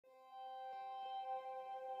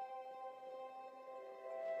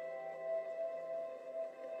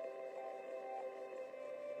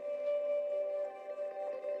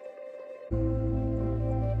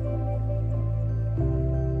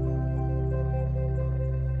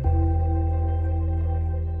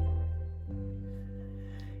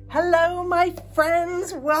my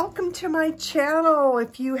friends, welcome to my channel.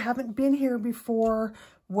 If you haven't been here before,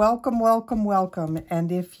 welcome, welcome, welcome.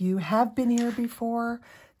 And if you have been here before,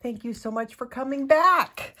 thank you so much for coming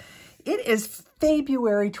back. It is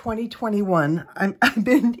February 2021. I've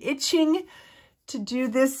been itching to do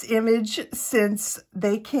this image since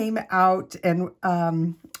they came out, and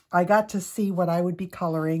I got to see what I would be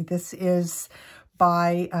coloring. This is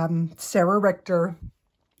by Sarah Richter.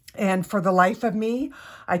 And for the life of me,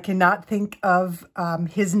 I cannot think of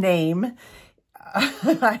his name.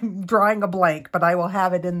 I'm drawing a blank, but I will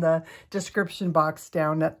have it in the description box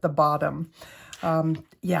down at the bottom.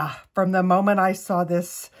 Yeah, from the moment I saw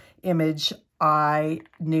this image, I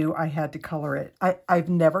knew I had to color it. I've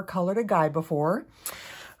never colored a guy before,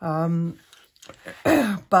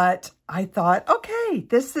 but I thought, okay,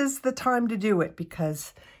 this is the time to do it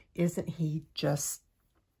because isn't he just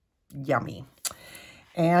yummy?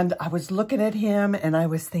 And I was looking at him and I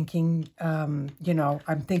was thinking, you know,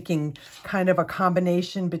 I'm thinking kind of a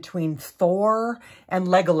combination between Thor and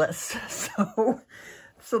Legolas.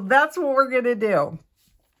 So that's what we're going to do.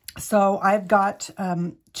 So I've got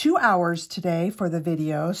 2 hours today for the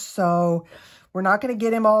video. So we're not going to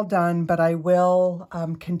get him all done, but I will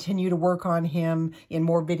continue to work on him in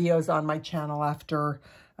more videos on my channel after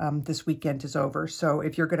this weekend is over. So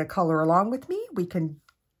if you're going to color along with me, we can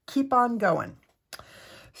keep on going.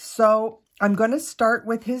 So I'm going to start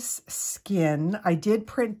with his skin. I did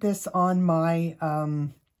print this on my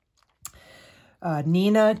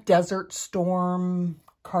Nina Desert Storm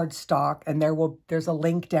cardstock, and there's a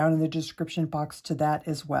link down in the description box to that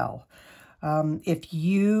as well. If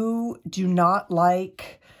you do not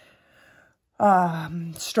like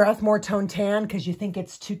Strathmore Tone Tan because you think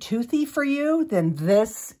it's too toothy for you, then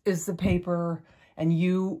this is the paper and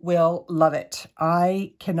you will love it.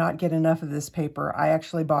 I cannot get enough of this paper. I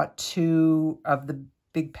actually bought 2 of the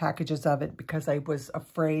big packages of it because I was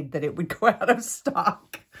afraid that it would go out of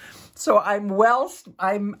stock. So I'm well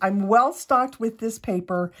stocked with this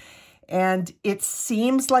paper, and it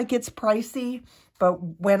seems like it's pricey, but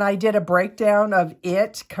when I did a breakdown of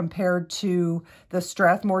it compared to the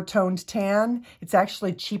Strathmore Toned Tan, it's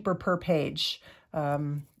actually cheaper per page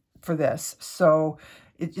for this. So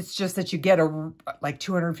it's just that you get like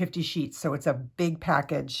 250 sheets, so it's a big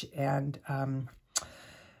package, and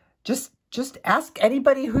just ask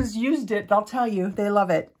anybody who's used it. They'll tell you they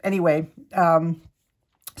love it. Anyway,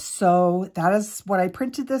 so that is what I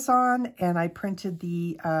printed this on, and I printed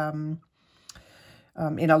the in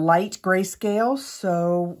a light grayscale,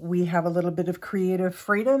 so we have a little bit of creative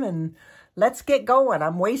freedom, and let's get going.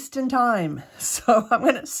 I'm wasting time. So I'm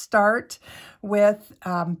going to start with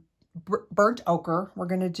burnt ochre. We're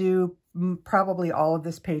going to do probably all of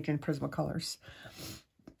this page in Prismacolors.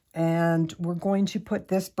 And we're going to put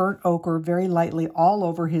this burnt ochre very lightly all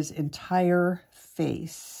over his entire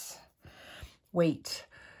face. Wait,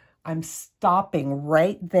 I'm stopping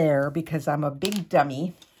right there because I'm a big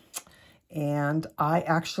dummy. And I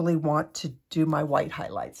actually want to do my white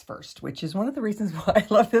highlights first, which is one of the reasons why I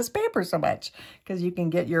love this paper so much, because you can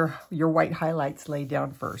get your white highlights laid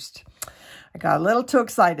down first. I got a little too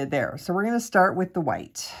excited there. So we're going to start with the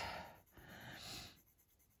white.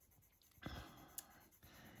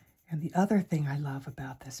 And the other thing I love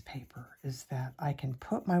about this paper is that I can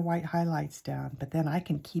put my white highlights down, but then I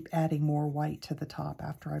can keep adding more white to the top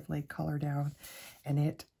after I've laid color down, and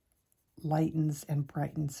it lightens and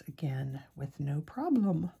brightens again with no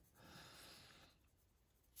problem.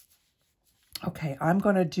 Okay, I'm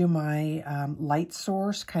going to do my light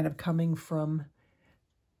source kind of coming from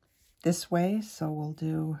this way. So we'll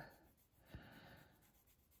do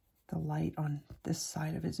the light on this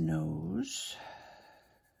side of his nose.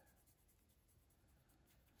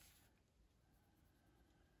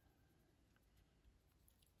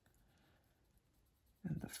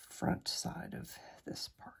 And the front side of this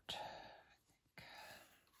part.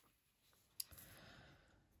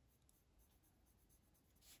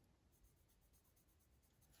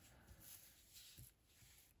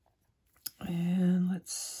 And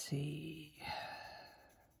let's see,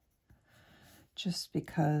 just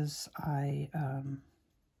because I'm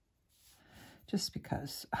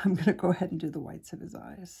going to go ahead and do the whites of his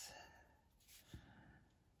eyes.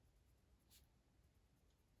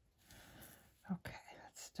 Okay,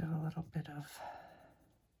 let's do a little bit of,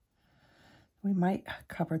 we might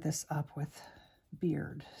cover this up with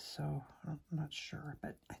beard, so I'm not sure,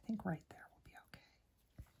 but I think right there will be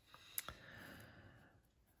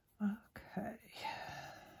okay. Okay.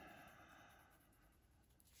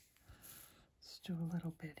 Let's do a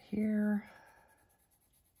little bit here.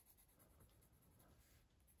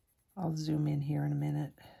 I'll zoom in here in a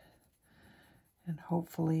minute. And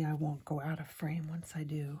hopefully I won't go out of frame once I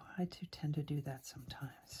do. I do tend to do that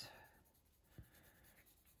sometimes.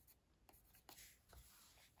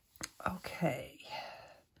 Okay.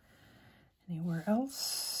 Anywhere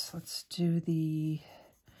else? Let's do the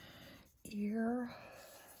ear.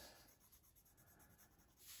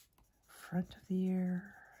 Front of the ear.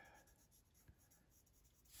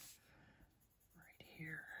 Right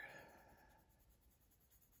here.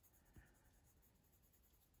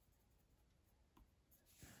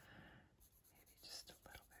 Maybe just a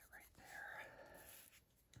little bit right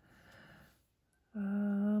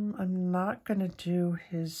there. I'm not going to do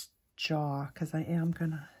his jaw because I am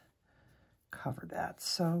going to cover that.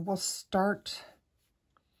 So we'll start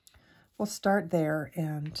there,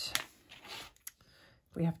 and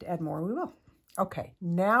if we have to add more, we will. Okay,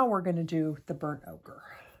 now we're going to do the burnt ochre.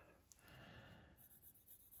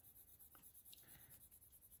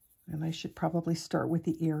 And I should probably start with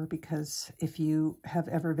the ear, because if you have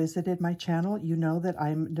ever visited my channel, you know that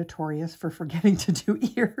I'm notorious for forgetting to do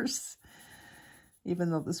ears,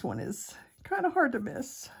 even though this one is kind of hard to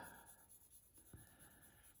miss.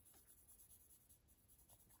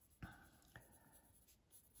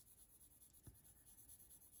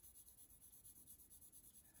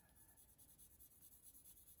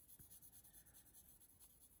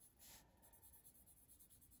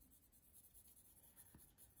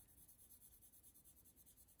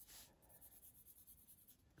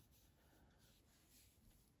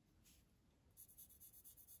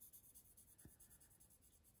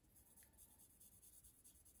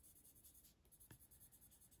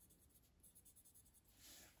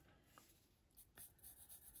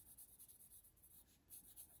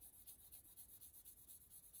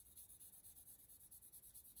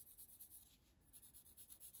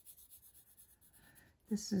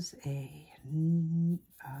 This is a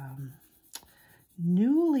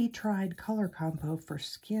newly tried color combo for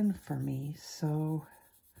skin for me, so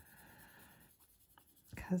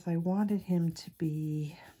because I wanted him to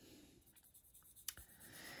be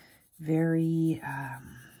very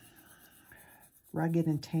rugged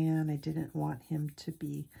and tan. I didn't want him to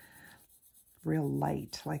be real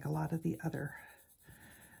light like a lot of the other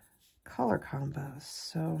color combos.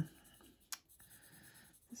 So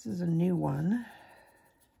this is a new one.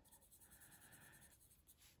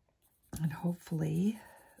 And hopefully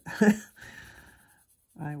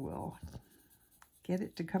I will get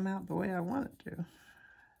it to come out the way I want it to.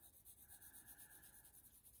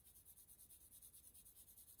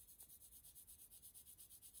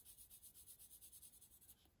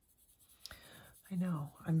 I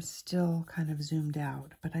know I'm still kind of zoomed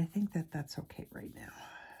out, but I think that that's okay right now.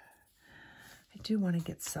 I do want to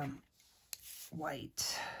get some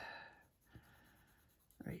white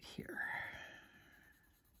right here.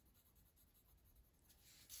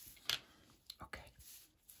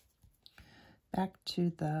 Back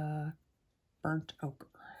to the burnt ochre.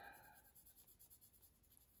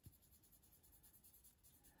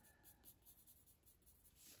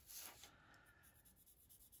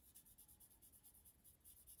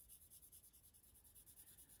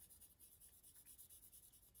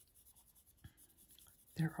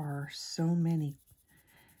 There are so many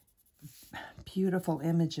beautiful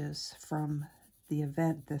images from the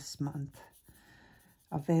event this month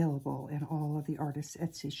available in all of the artists'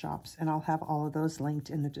 Etsy shops, and I'll have all of those linked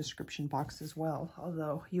in the description box as well,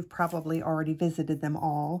 although you've probably already visited them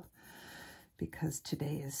all because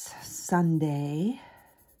today is Sunday,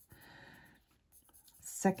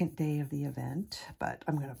 second day of the event, but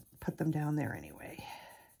I'm going to put them down there anyway.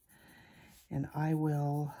 And I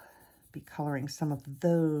will be coloring some of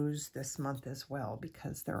those this month as well,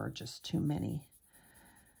 because there are just too many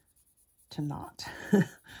to not.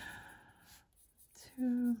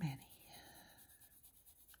 Too many.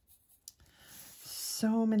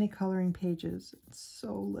 So many coloring pages and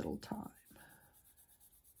so little time.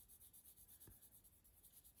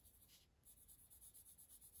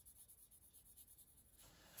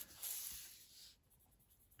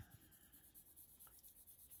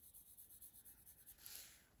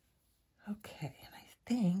 Okay, and I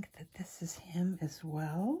think that this is him as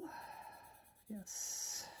well.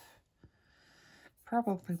 Yes.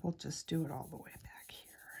 Probably we'll just do it all the way back here.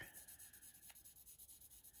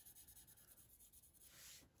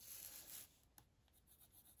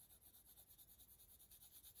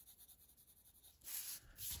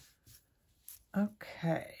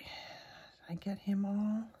 Okay, did I get him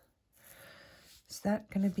all? Is that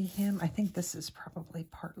going to be him? I think this is probably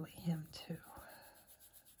partly him too.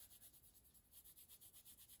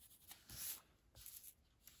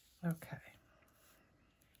 Okay.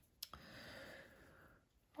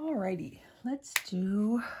 Alrighty, let's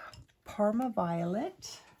do Parma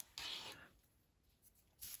Violet.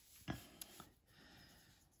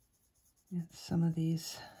 And some of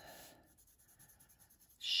these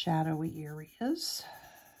shadowy areas.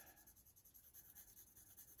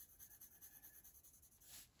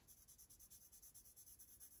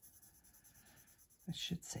 I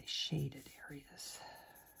should say shaded areas,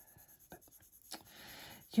 but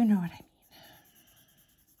you know what I mean.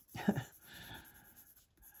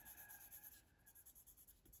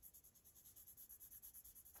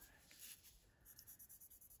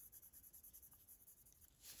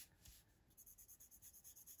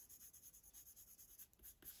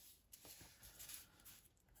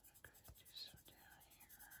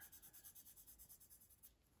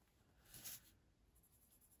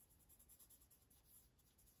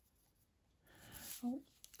 Oh,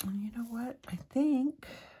 and you know what? I think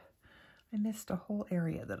I missed a whole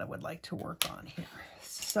area that I would like to work on here.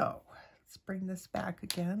 So let's bring this back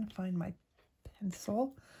again, find my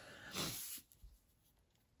pencil.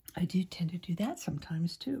 I do tend to do that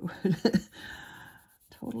sometimes too.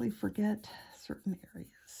 Totally forget certain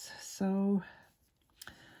areas. So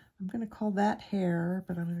I'm going to call that hair,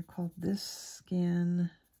 but I'm going to call this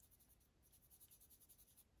skin.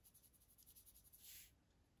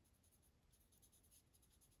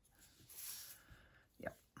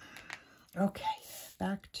 Okay,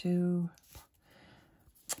 back to,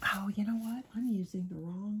 oh, you know what? I'm using the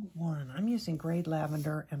wrong one. I'm using Grey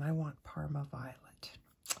Lavender, and I want Parma Violet.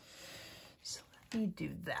 So let me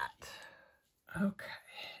do that. Okay,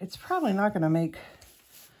 it's probably not going to make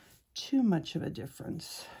too much of a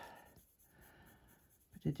difference,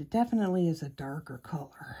 but it definitely is a darker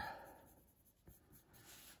color.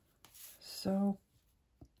 So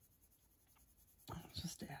I'll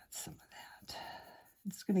just add some of that.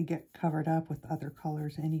 It's going to get covered up with other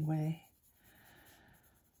colors anyway.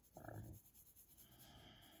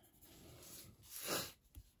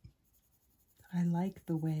 I like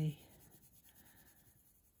the way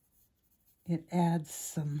it adds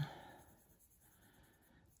some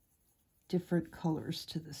different colors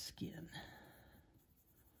to the skin.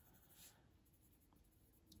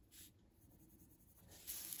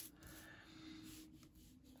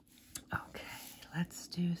 Okay, let's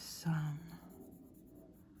do some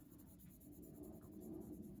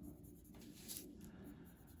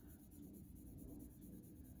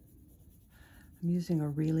I'm using a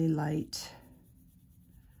really light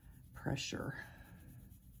pressure.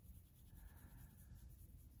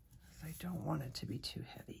 I don't want it to be too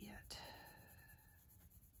heavy yet.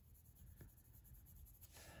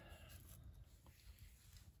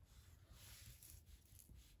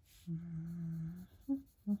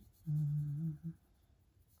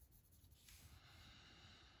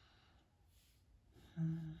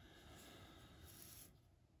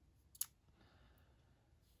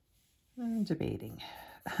 I'm debating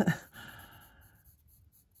where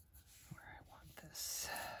I want this.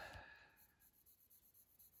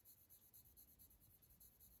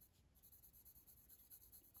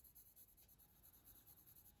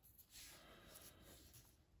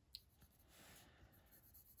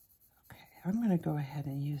 Okay, I'm going to go ahead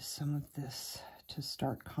and use some of this to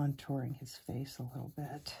start contouring his face a little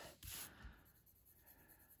bit.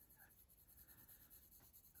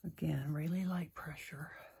 Again, really light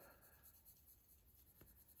pressure.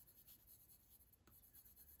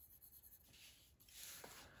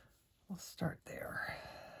 We'll start there.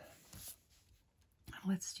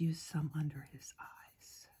 Let's use some under his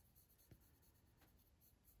eyes.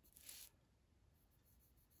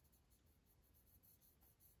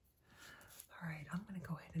 All right, I'm going to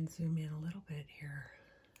go ahead and zoom in a little bit here.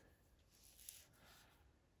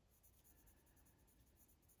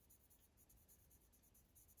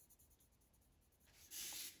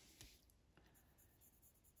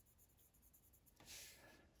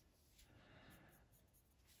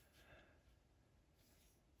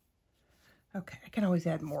 Okay, I can always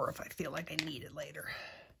add more if I feel like I need it later.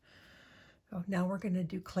 So now we're going to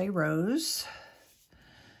do Clay Rose,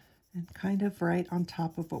 and kind of right on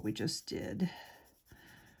top of what we just did,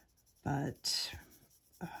 but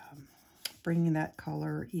bringing that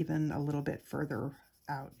color even a little bit further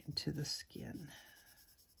out into the skin.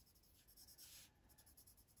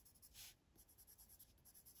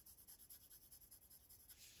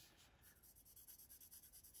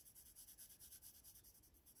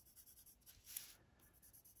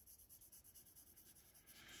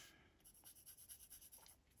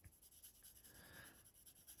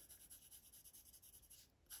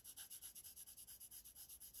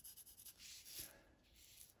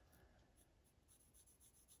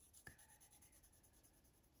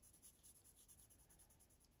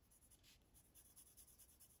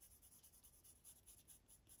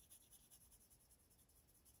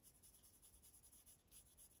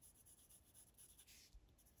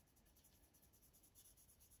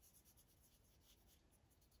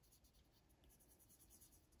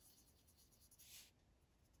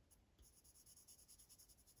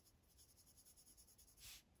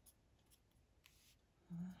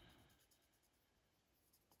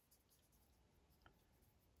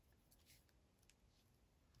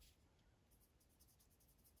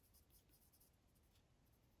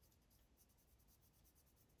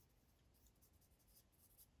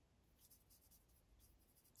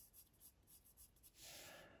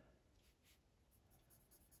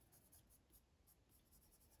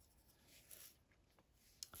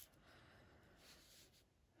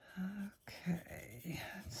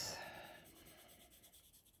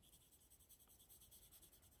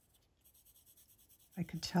 I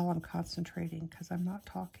could tell I'm concentrating because I'm not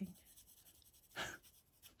talking.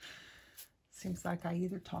 Seems like I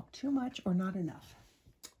either talk too much or not enough.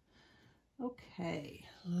 Okay,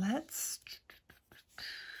 let's...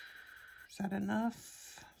 Is that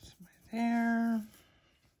enough? Right there.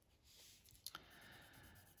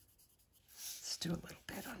 Let's do a little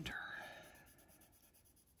bit under.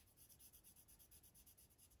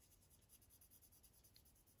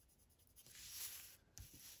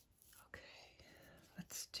 Okay,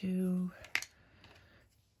 let's do...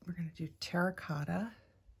 We're going to do Terra Cotta.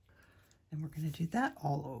 And we're going to do that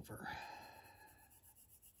all over.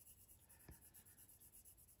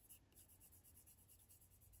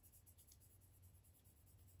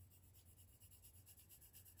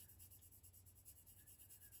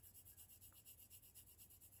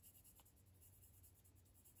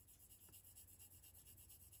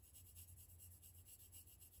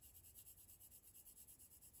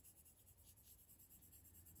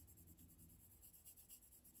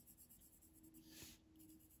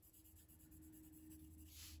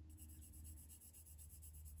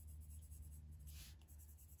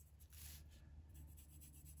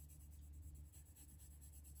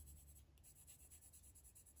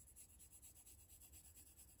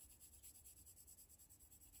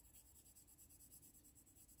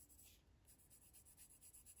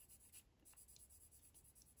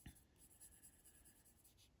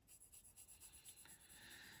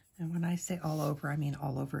 And when I say all over, I mean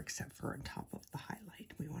all over except for on top of the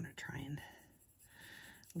highlight. We want to try and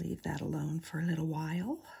leave that alone for a little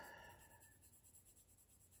while.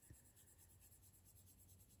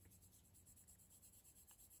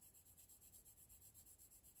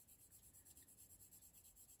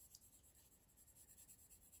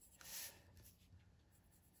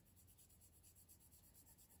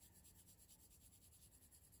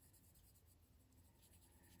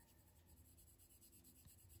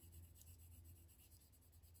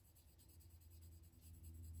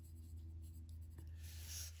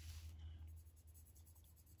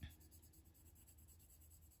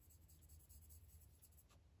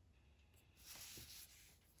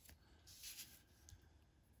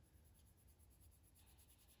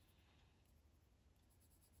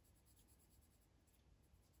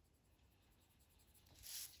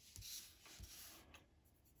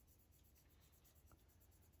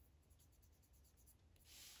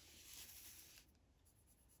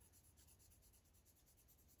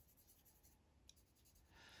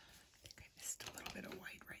 Just a little bit of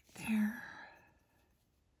white right there.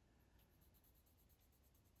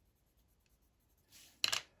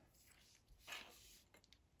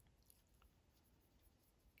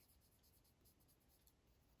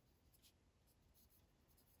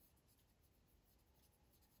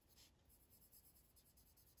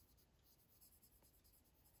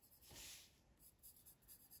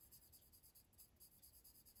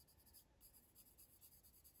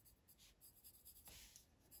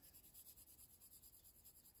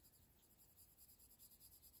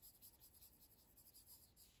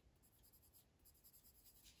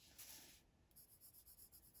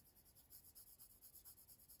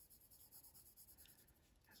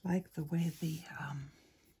 Like the way the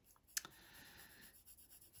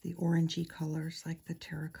orangey colors, like the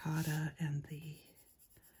Terra Cotta and the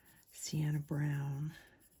Sienna Brown.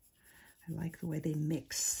 I like the way they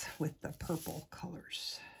mix with the purple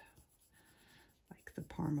colors, like the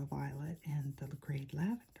Parma Violet and the Grape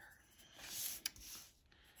Lavender.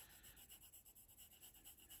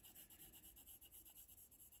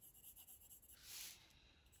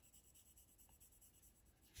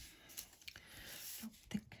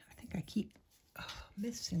 I keep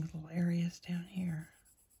missing little areas down here.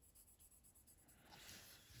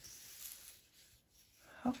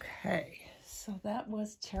 Okay, so that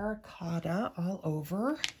was Terra Cotta all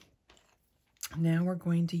over. Now we're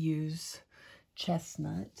going to use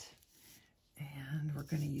Chestnut, and we're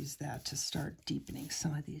going to use that to start deepening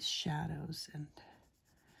some of these shadows and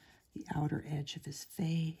the outer edge of his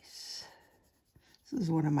face. This is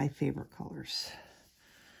one of my favorite colors.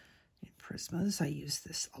 Prismas. I use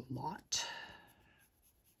this a lot.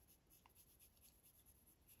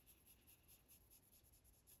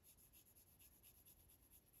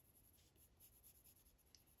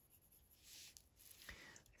 I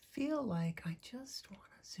feel like I just want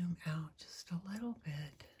to zoom out just a little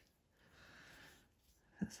bit,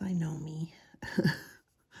 because I know me.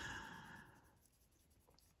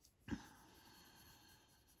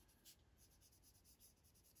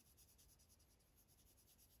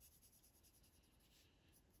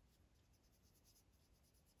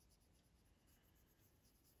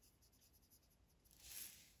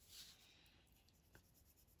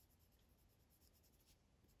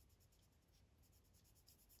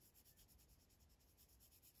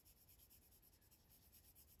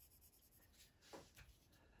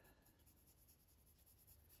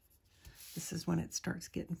 this is when it starts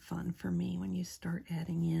getting fun for me, when you start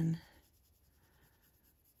adding in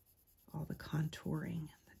all the contouring,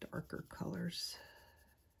 the darker colors.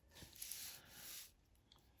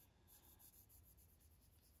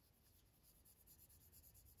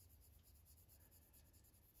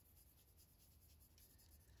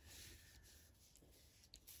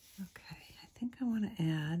 Okay, I think I want to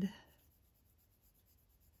add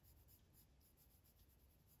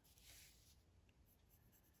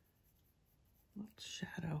a little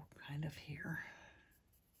shadow kind of here.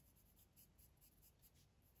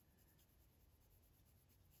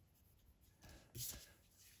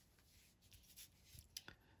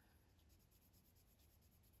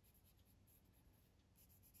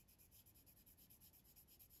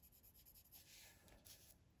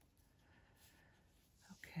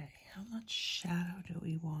 Okay, how much shadow do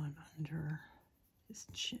we want under his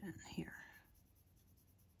chin here?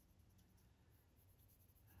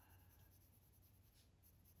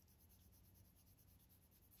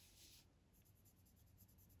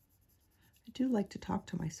 I do like to talk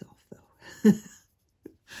to myself, though.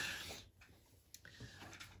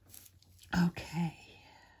 Okay.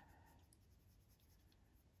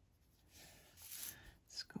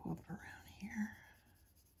 Let's go up around here.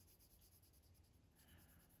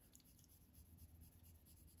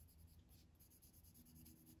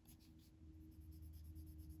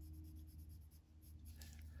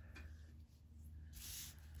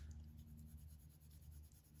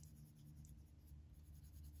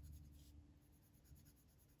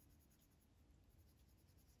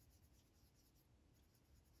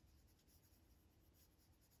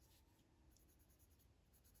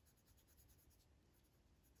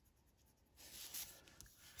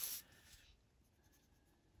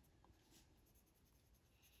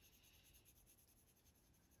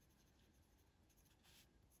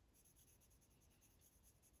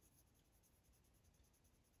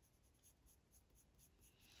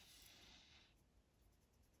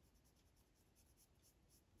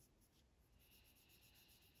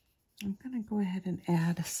 I'm going to go ahead and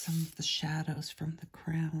add some of the shadows from the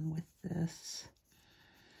crown with this,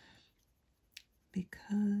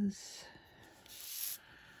 because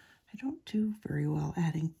I don't do very well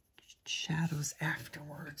adding shadows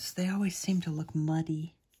afterwards. They always seem to look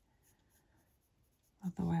muddy,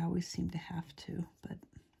 although I always seem to have to, but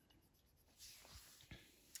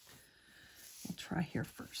we'll try here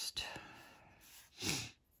first.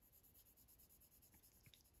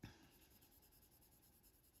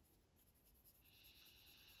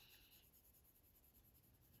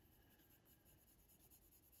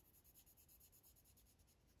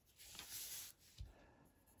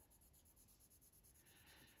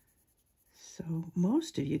 So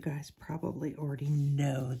most of you guys probably already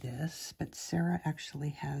know this, but Sarah actually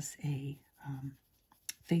has a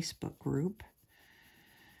Facebook group.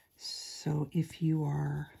 So if you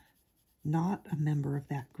are not a member of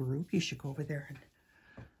that group, you should go over there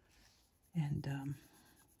and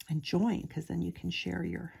join, because then you can share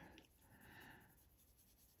your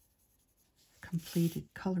completed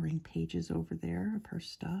coloring pages over there of her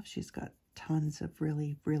stuff. She's got tons of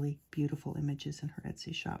really, really beautiful images in her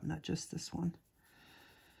Etsy shop, not just this one.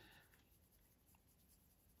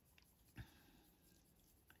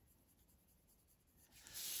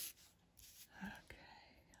 Okay,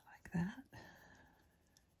 like that,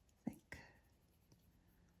 I think.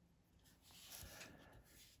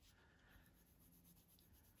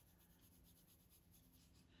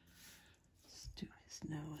 Let's do his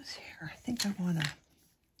nose here. I think I want to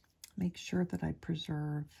make sure that I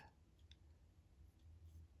preserve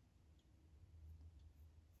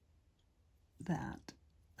that.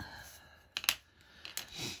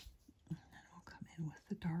 And then we'll come in with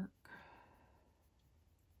the dark.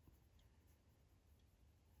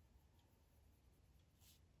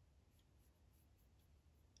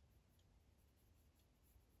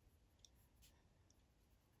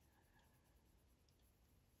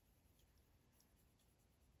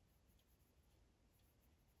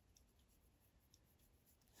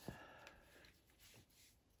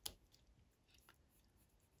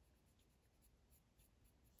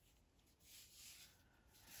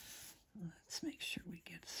 Let's make sure we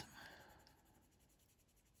get some.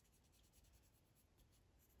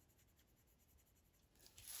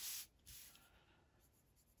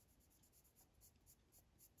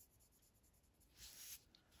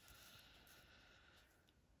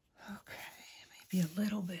 Okay, maybe a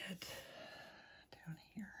little bit down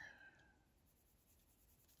here.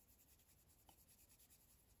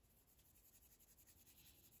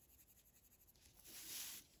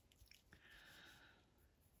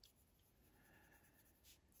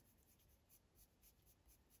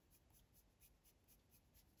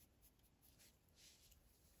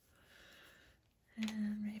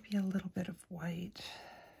 Maybe a little bit of white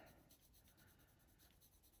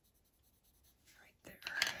right there.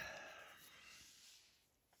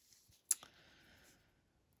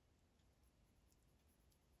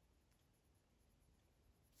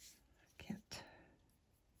 Can't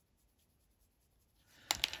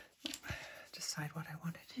decide what I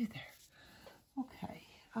want to do there. Okay.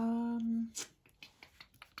 I'm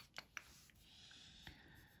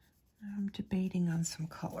debating on some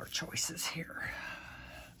color choices here.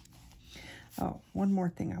 Oh, one more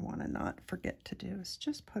thing I want to not forget to do is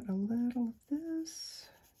just put a little of this.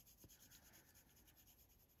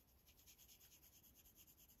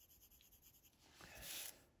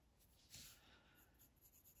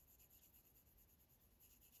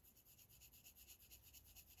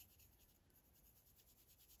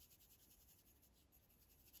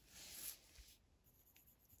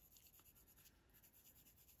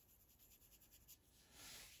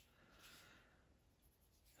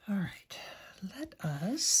 All right, let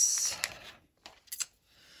us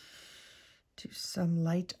do some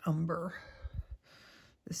light umber.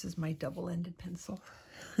 This is my double-ended pencil.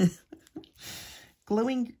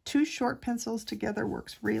 Gluing two short pencils together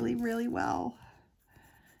works really, really well.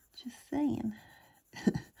 Just saying.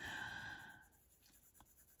 All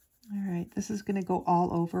right, this is going to go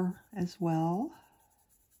all over as well.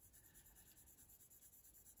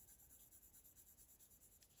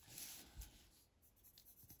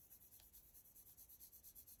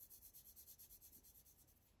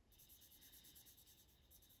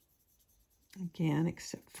 Again,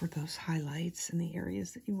 except for those highlights and the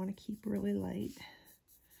areas that you want to keep really light.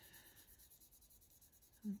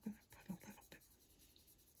 I'm going to put a little bit.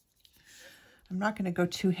 I'm not going to go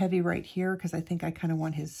too heavy right here because I think I kind of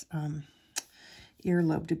want his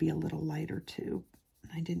earlobe to be a little lighter too.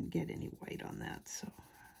 I didn't get any white on that, so.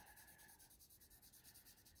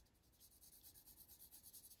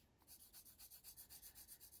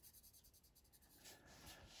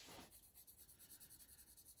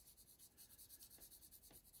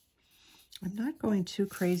 I'm not going too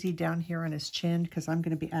crazy down here on his chin because I'm going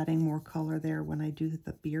to be adding more color there when I do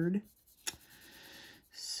the beard.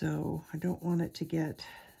 So I don't want it to get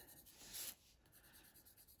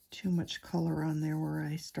too much color on there where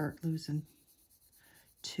I start losing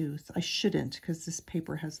tooth. I shouldn't because this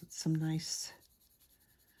paper has some nice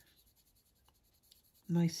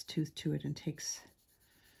tooth to it and takes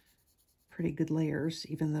pretty good layers,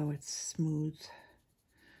 even though it's smooth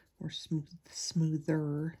or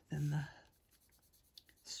smoother than the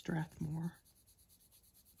Strathmore.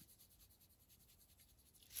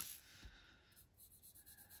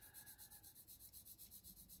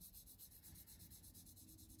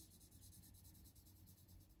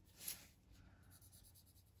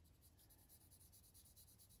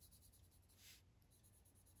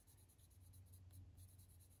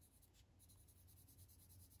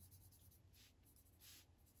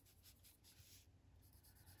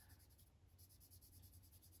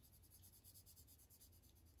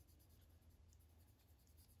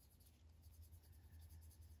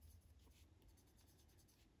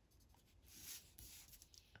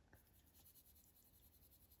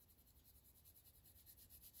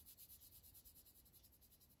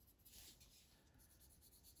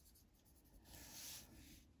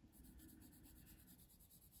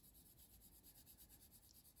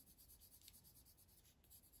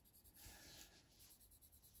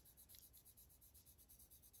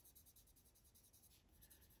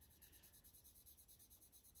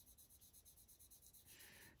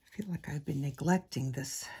 I feel like I've been neglecting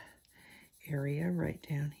this area right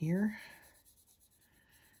down here.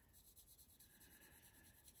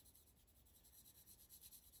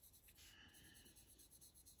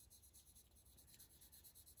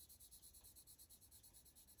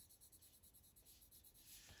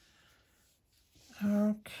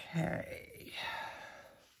 Okay.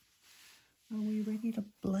 Are we ready to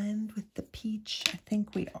blend with the peach? I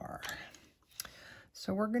think we are.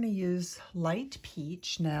 So we're going to use light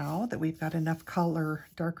peach now that we've got enough color,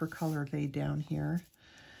 darker color laid down here.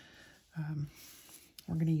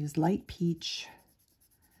 We're going to use light peach,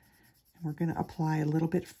 and we're going to apply a little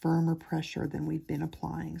bit firmer pressure than we've been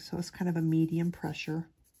applying. So it's kind of a medium pressure.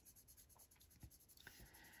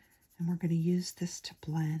 And we're going to use this to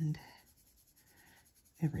blend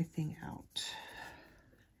everything out.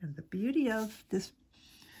 And the beauty of this,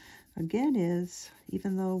 again, is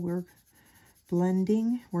even though we're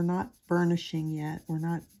blending, we're not burnishing yet. We're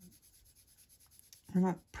not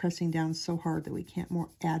pressing down so hard that we can't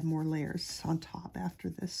add more layers on top after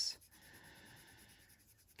this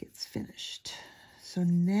gets finished. So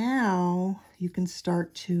now you can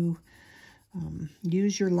start to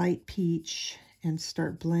use your light peach and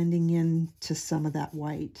start blending into some of that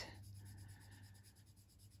white.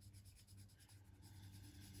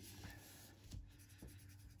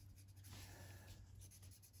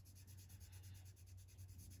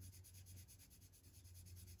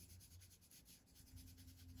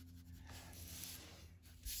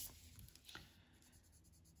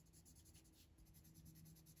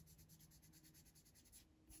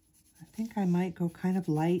 I think I might go kind of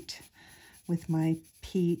light with my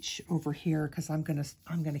peach over here because I'm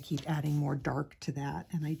gonna keep adding more dark to that,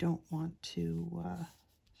 and I don't want to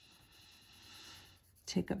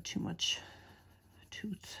take up too much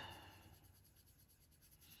tooth.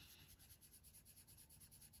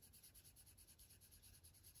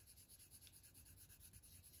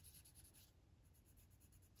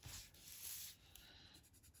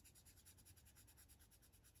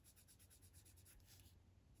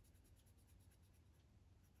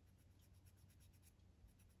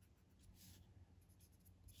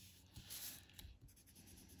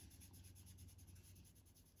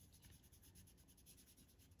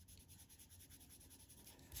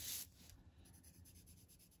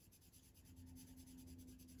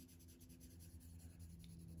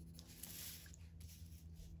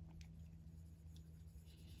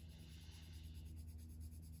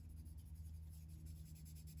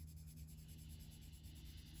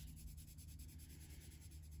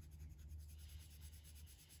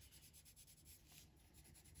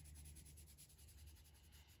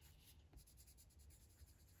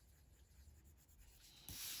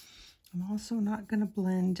 I'm also not going to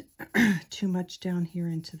blend too much down here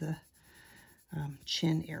into the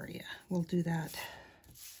chin area. We'll do that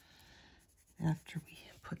after we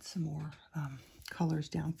put some more colors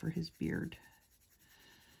down for his beard,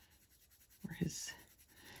 or his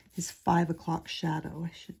 5 o'clock shadow,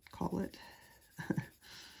 I should call it.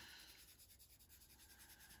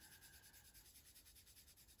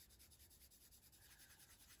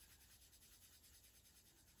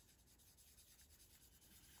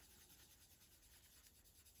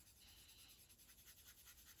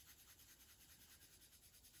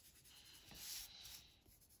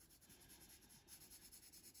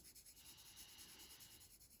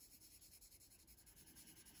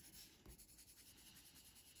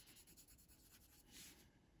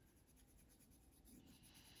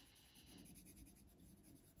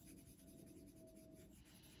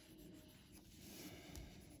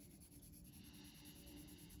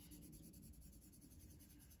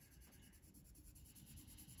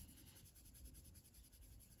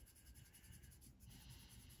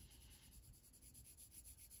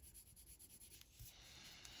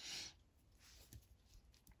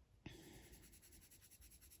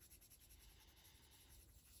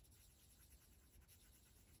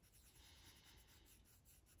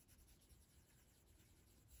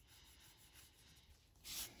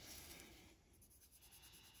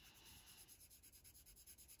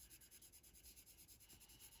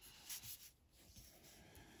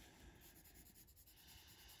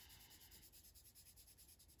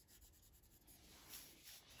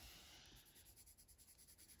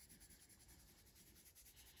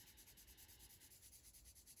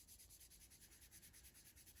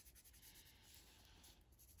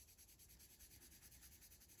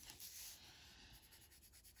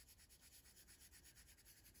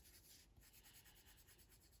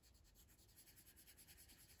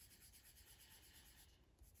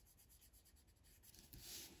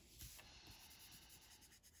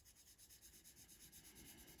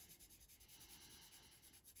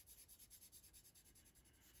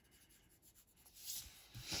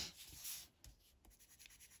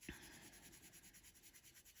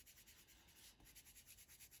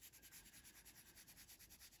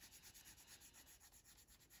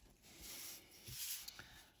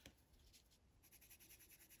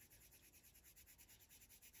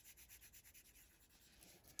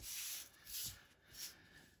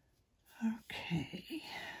 Okay,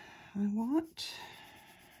 let's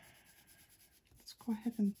go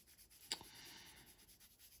ahead and,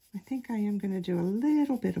 I think I am going to do a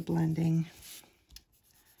little bit of blending.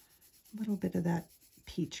 A little bit of that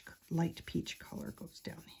peach, light peach color goes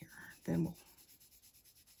down here. Then we'll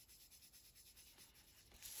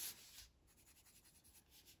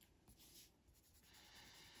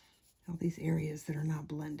all these areas that are not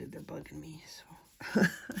blended, they're bugging me. So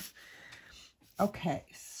okay,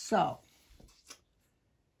 so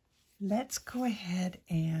let's go ahead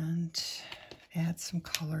and add some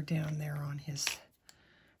color down there on his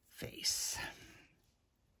face.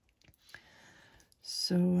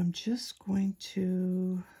 So I'm just going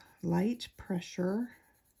to light pressure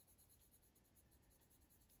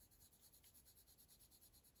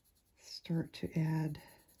start to add.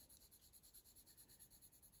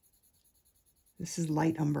 This is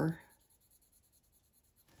light umber.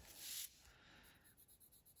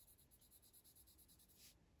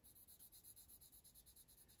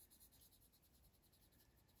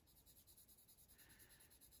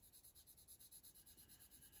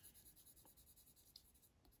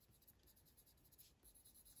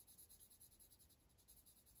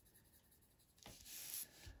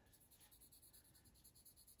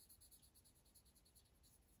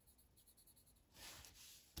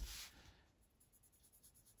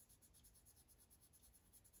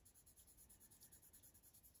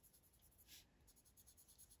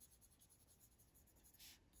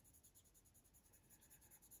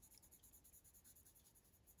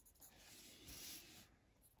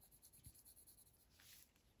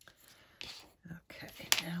 Okay,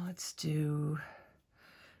 now let's do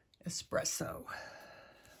Espresso.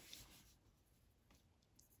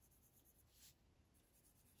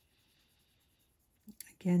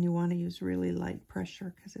 Again, you want to use really light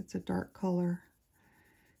pressure because it's a dark color.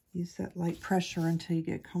 Use that light pressure until you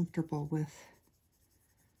get comfortable with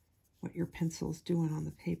what your pencil's doing on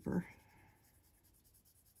the paper.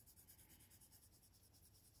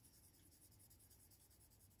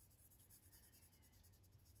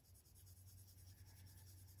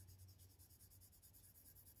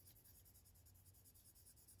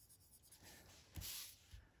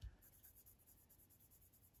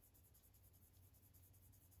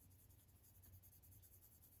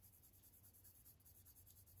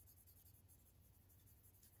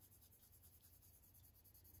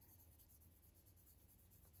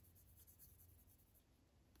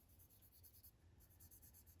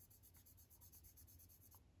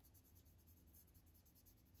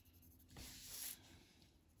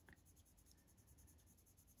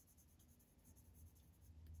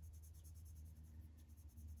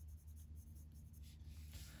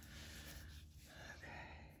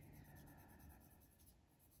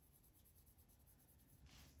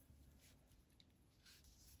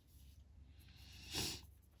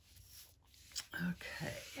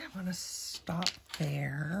 Okay, I want to stop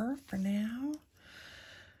there for now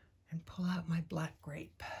and pull out my black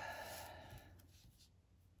grape.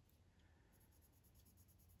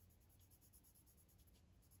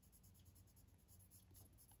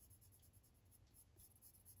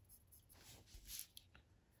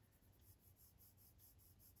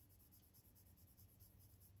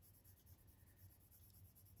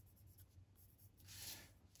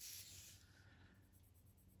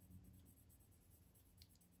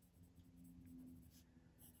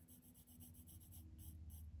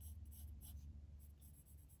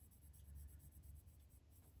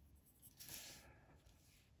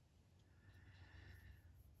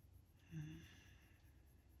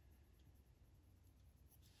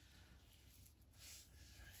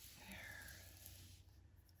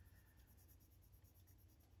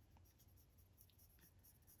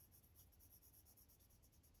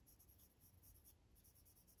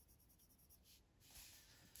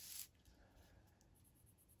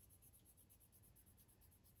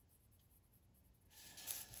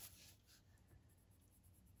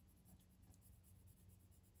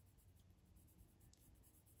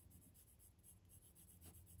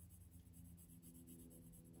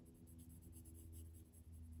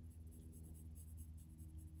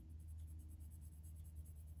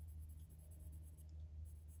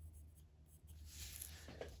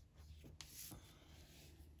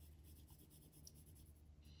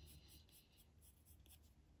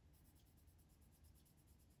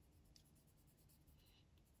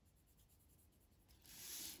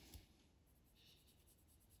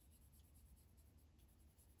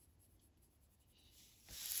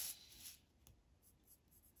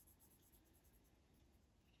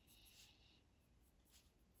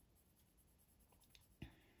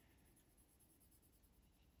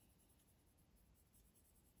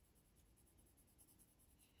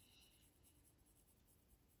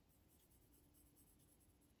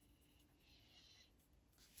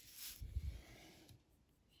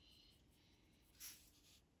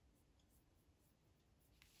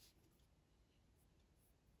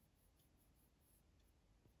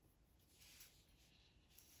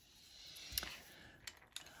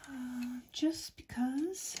 Just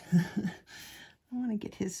because I want to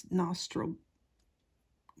get his nostril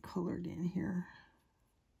colored in here.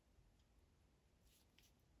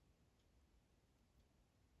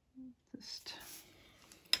 Just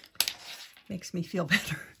makes me feel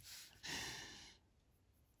better.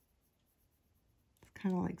 It's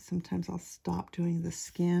kind of like sometimes I'll stop doing the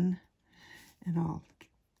skin and I'll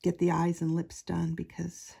get the eyes and lips done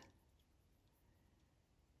because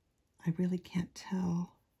I really can't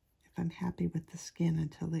tell if I'm happy with the skin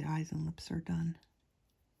until the eyes and lips are done.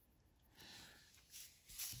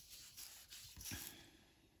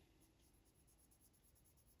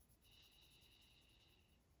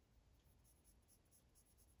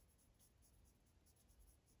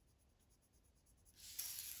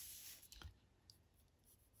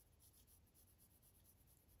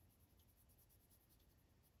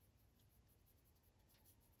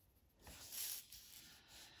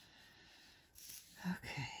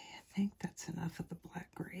 Okay, I think that's enough of the black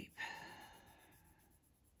grape.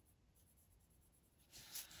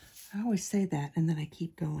 I always say that and then I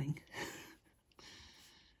keep going.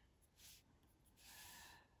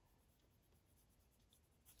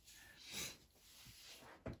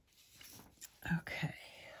 Okay,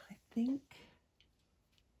 I think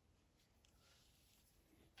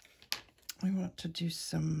I want to do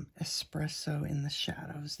some espresso in the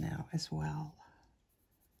shadows now as well.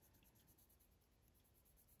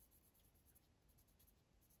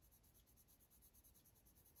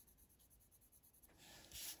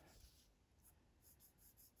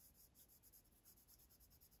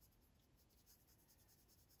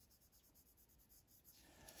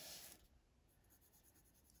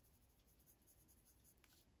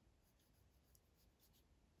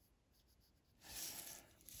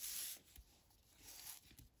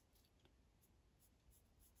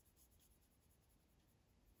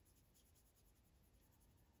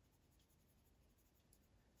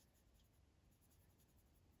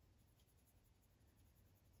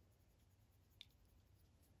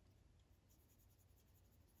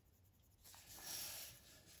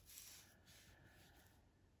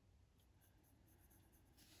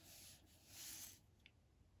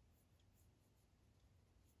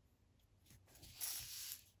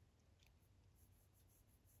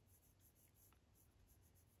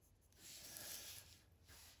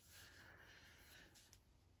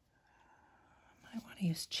 I want to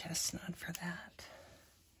use chestnut for that.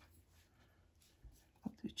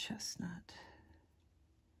 I'll do chestnut.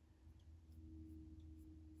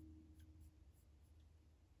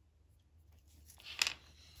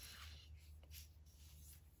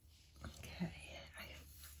 Okay.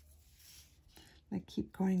 I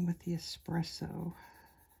keep going with the espresso.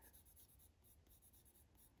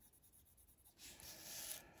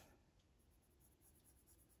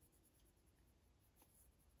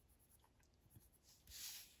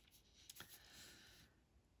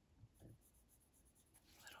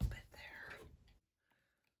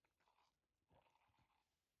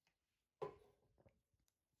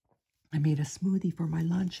 I made a smoothie for my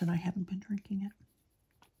lunch and I haven't been drinking it.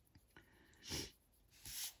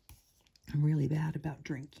 I'm really bad about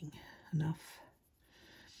drinking enough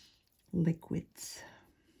liquids.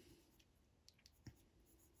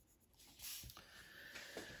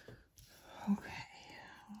 Okay,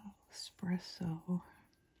 espresso.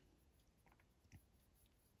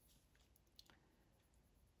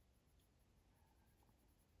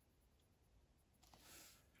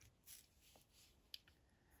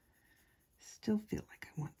 Still feel like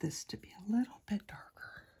I want this to be a little bit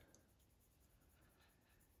darker.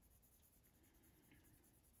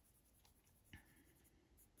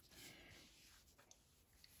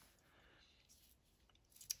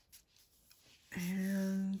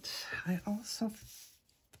 And I also,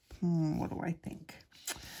 what do I think?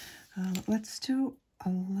 Let's do a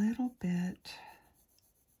little bit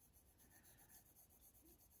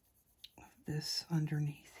of this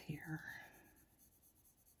underneath here.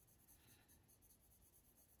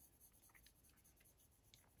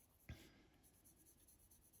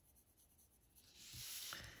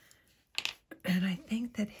 And I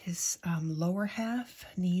think that his lower half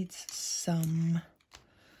needs some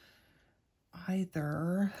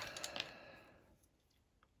either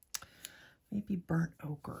maybe burnt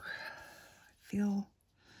ochre. I feel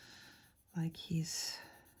like he's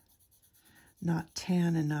not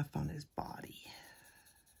tan enough on his body.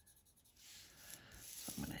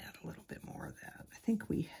 So I'm going to add a little bit more of that. I think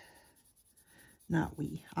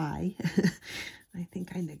I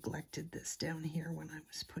think I neglected this down here when I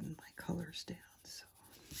was putting my colors down. So.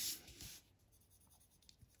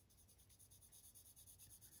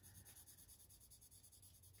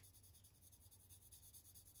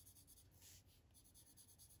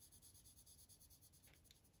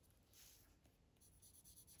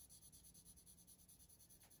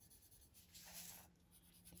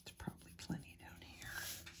 It's probably plenty down here.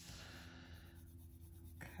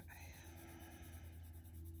 Okay.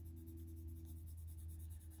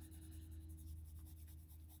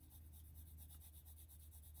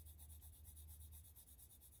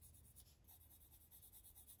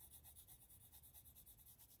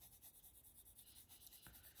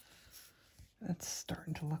 That's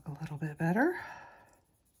starting to look a little bit better.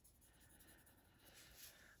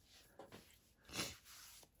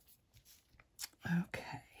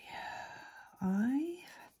 Okay, I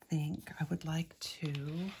think I would like to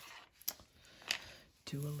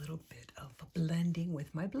do a little bit of a blending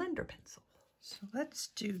with my blender pencil. So let's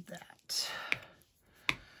do that.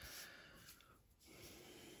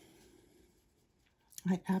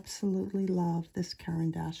 I absolutely love this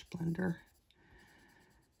Caran d'Ache blender.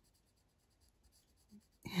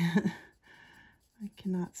 I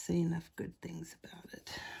cannot say enough good things about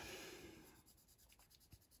it.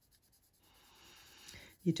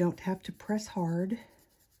 You don't have to press hard.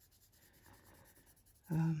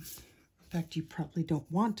 In fact, you probably don't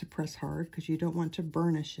want to press hard because you don't want to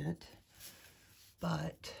burnish it.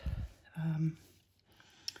 But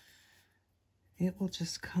it will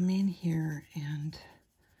just come in here and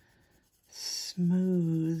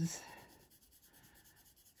smooth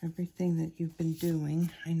everything that you've been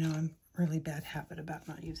doing. I know I'm really bad habit about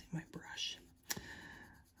not using my brush.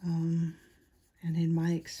 And in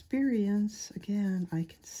my experience, again, I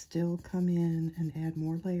can still come in and add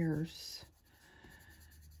more layers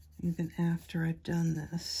even after I've done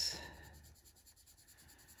this.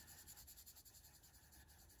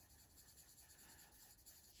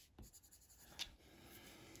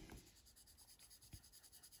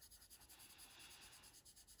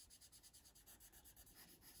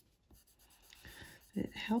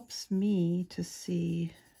 It helps me to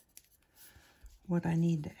see what I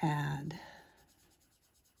need to add.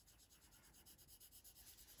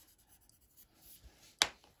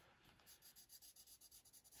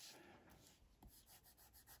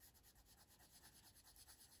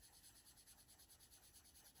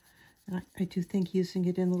 I do think using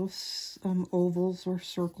it in little ovals or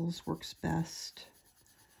circles works best.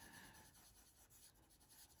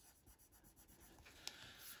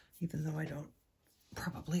 Even though I don't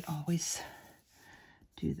probably always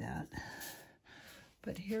do that.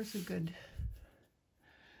 But here's a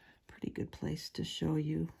pretty good place to show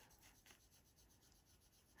you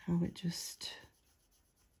how it just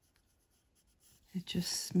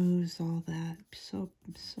smooths all that so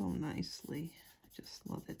nicely. I just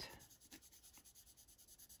love it.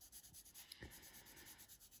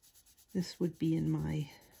 This would be on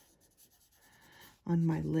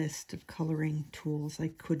my list of coloring tools I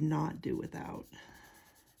could not do without.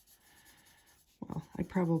 Well, I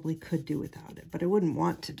probably could do without it, but I wouldn't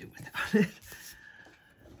want to do without it.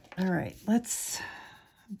 All right,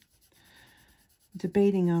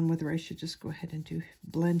 debating on whether I should just go ahead and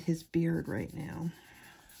blend his beard right now.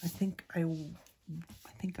 I think I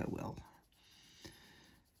will.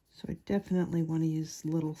 So I definitely want to use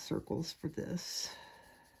little circles for this.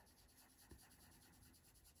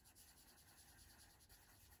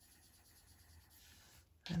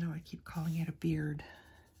 I know I keep calling it a beard.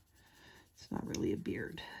 It's not really a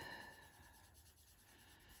beard.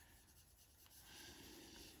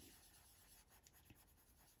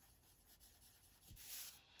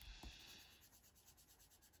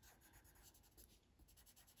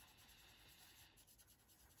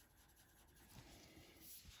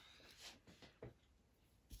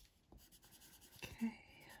 Okay.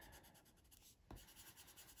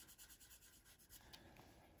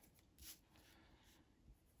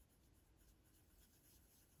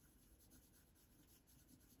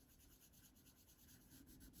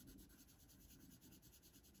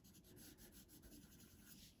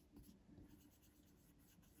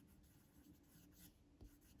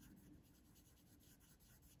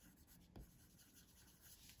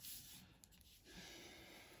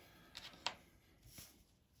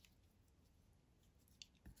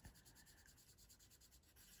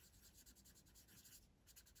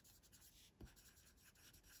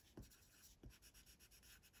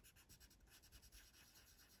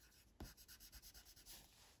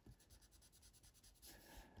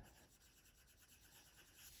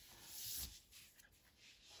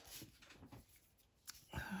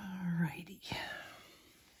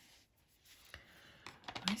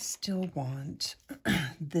 I still want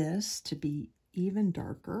this to be even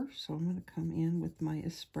darker, so I'm going to come in with my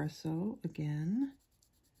Espresso again.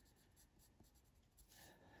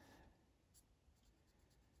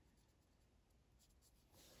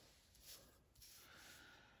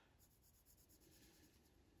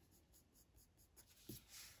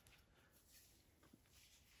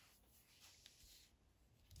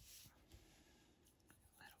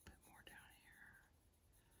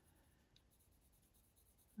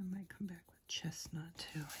 I might come back with Chestnut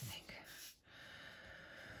too, I think.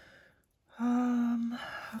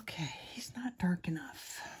 Okay, he's not dark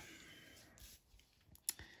enough.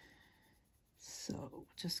 So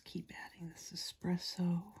just keep adding this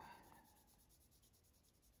espresso.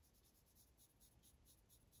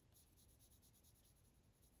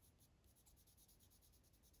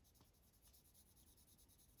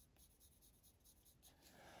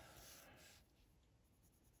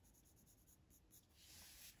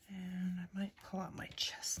 And I might pull out my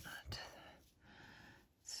chestnut.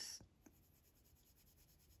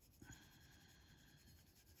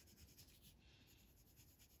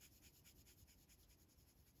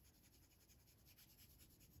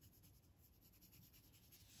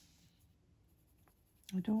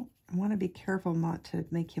 I want to be careful not to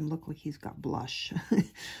make him look like he's got blush,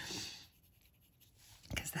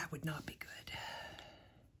 because that would not be good.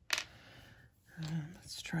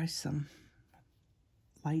 Let's try some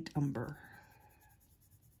light umber.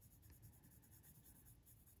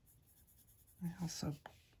 I also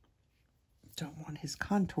don't want his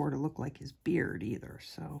contour to look like his beard either,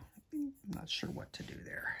 so I'm not sure what to do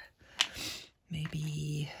there.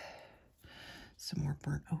 Maybe some more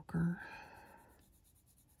burnt ochre.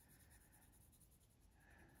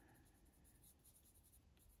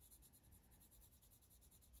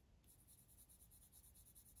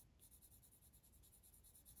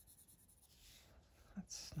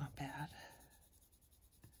 That's not bad.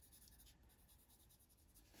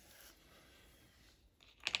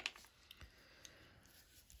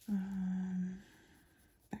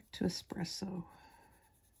 Back to espresso.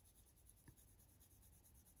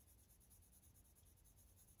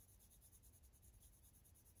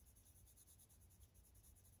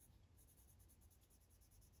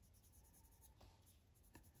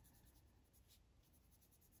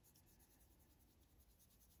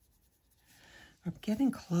 I'm getting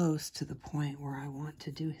close to the point where I want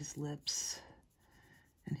to do his lips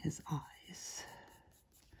and his eyes,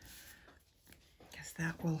 because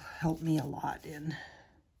that will help me a lot in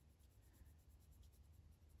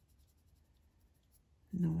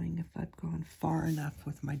knowing if I've gone far enough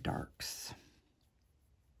with my darks.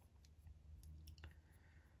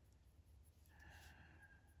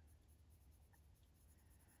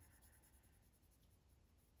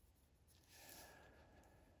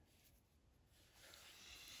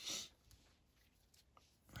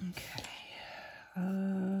 Okay.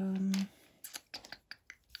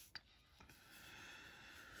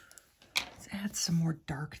 Let's add some more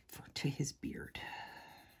dark to his beard.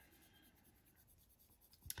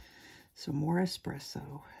 So more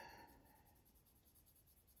espresso.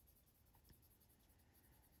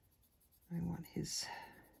 I want his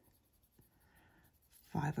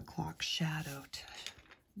 5 o'clock shadow to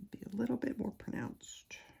be a little bit more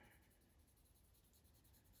pronounced.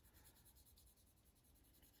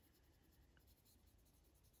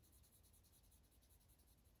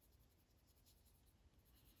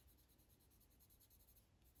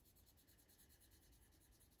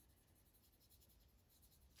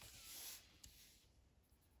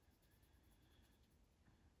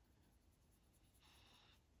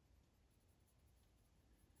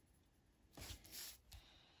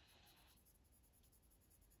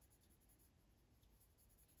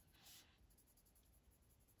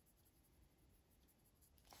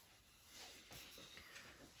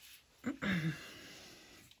 Okay,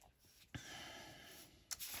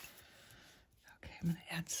 I'm going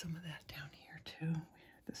to add some of that down here too.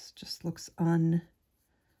 This just looks unloved.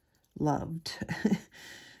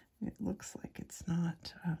 It looks like it's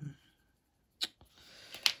not,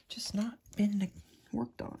 just not been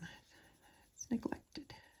worked on. It's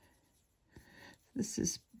neglected. This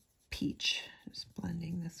is peach. Just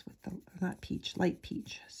blending this with the, not peach, light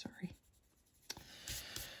peach, sorry.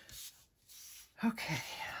 Okay,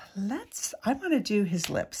 I want to do his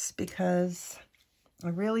lips because I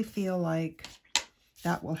really feel like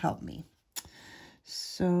that will help me.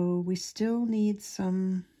 So we still need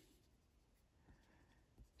some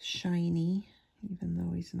shiny, even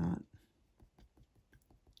though he's not.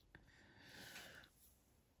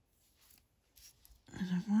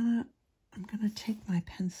 And I'm gonna take my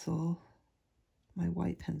pencil, my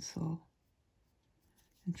white pencil,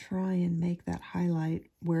 and try and make that highlight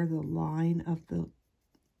where the line of the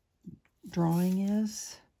drawing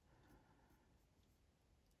is.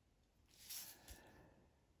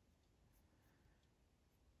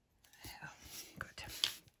 Yeah, good.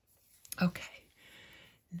 Okay,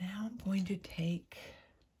 now I'm going to take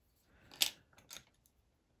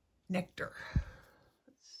Nectar.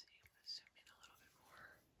 Let's see, I'm going to zoom in a little bit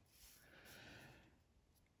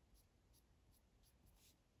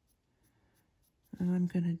more. And I'm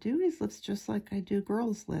going to do his lips just like I do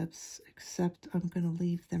girls' lips, except I'm going to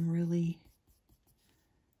leave them really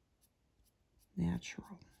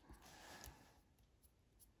natural.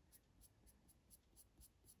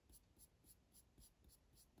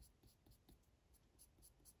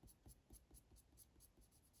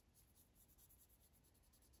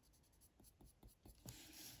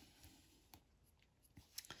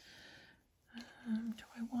 Do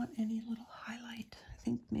I want any little highlight? I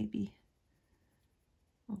think maybe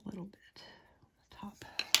a little bit on the top.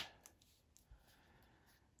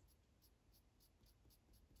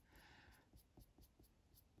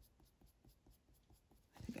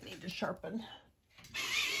 I think I need to sharpen.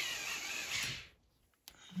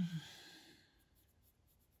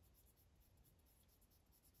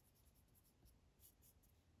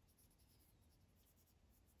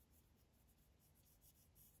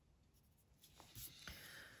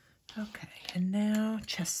 Okay, and now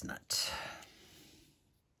Chestnut.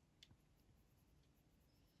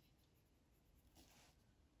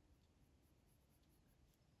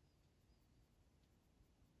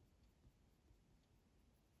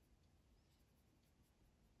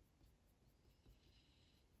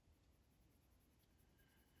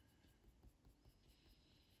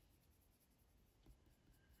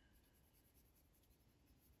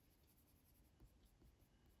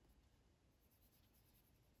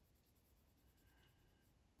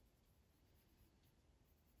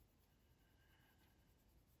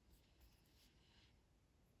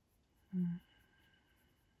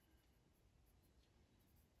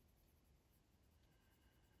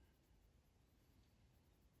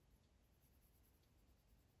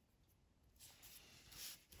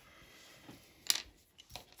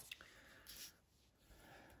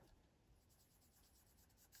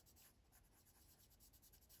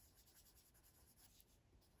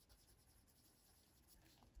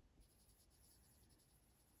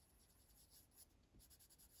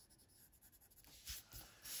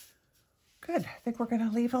 Good. I think we're going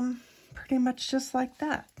to leave them pretty much just like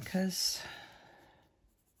that because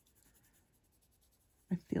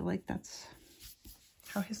I feel like that's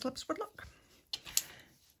how his lips would look.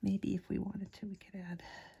 Maybe if we wanted to, we could add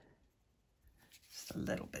just a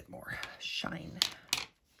little bit more shine.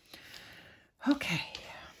 Okay.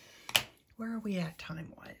 Where are we at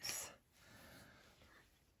time-wise?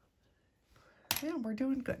 Yeah, we're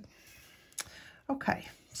doing good. Okay,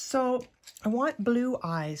 so I want blue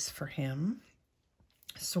eyes for him.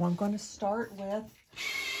 So I'm going to start with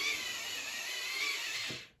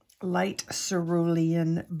light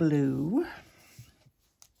cerulean blue.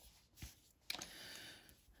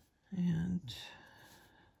 And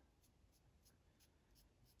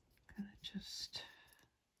kind of just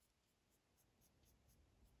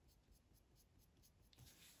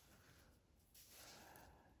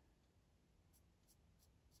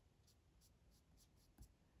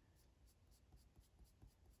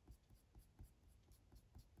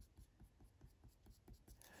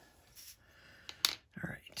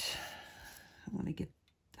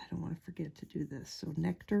I don't want to forget to do this. So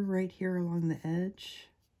nectar right here along the edge.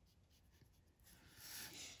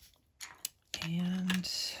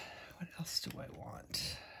 And what else do I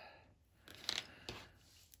want?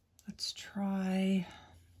 Let's try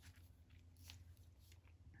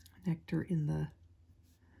nectar in the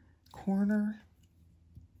corner.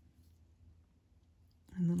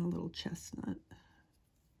 And then a little chestnut.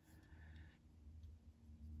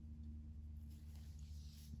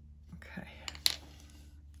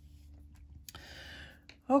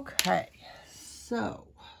 Okay, so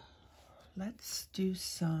let's do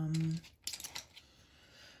some, I'm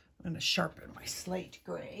going to sharpen my slate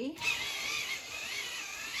gray.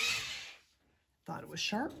 Thought it was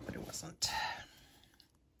sharp, but it wasn't.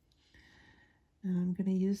 And I'm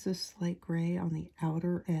going to use this slate gray on the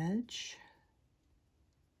outer edge.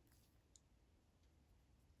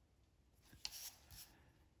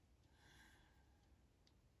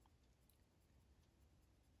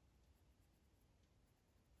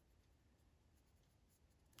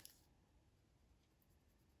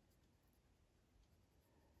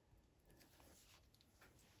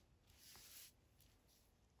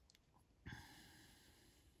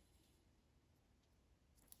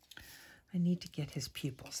 I need to get his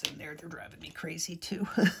pupils in there. They're driving me crazy too.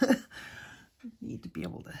 Need to be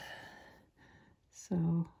able to.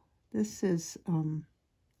 So this is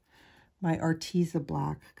my Arteza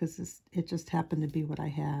black because it just happened to be what I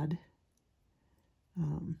had.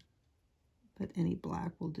 But any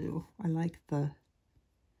black will do. I like that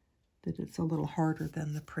it's a little harder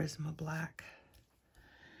than the Prisma black.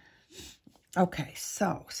 Okay,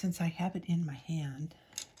 so since I have it in my hand,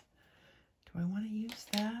 do I want to use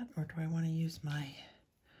that or do I want to use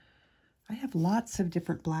I have lots of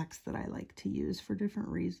different blacks that I like to use for different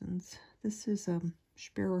reasons. This is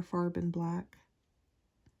Sparerfarben black.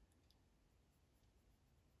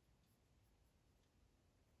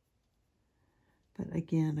 But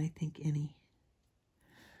again, I think any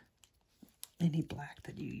black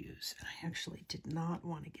that you use. And I actually did not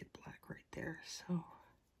want to get black right there, so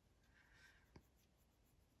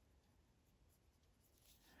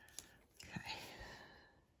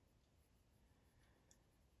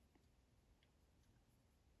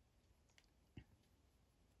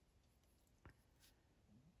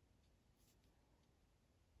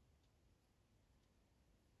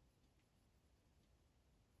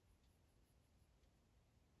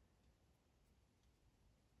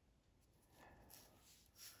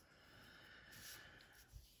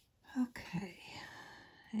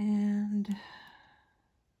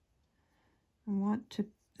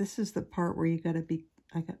this is the part where you gotta be,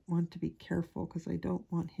 want to be careful because I don't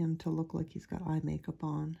want him to look like he's got eye makeup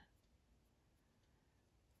on.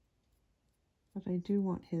 But I do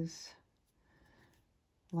want his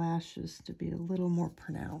lashes to be a little more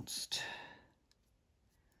pronounced.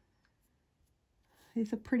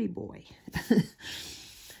 He's a pretty boy.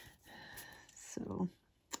 So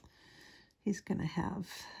he's gonna have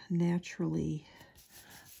naturally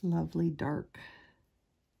lovely dark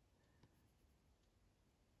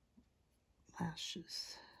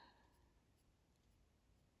lashes.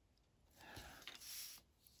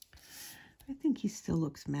 I think he still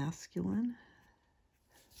looks masculine.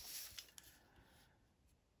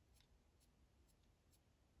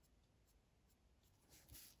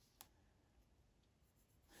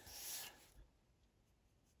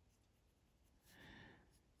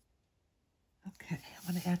 Okay,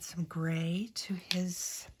 I want to add some gray to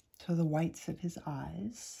the whites of his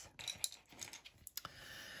eyes.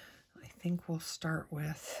 I think we'll start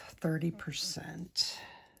with 30%.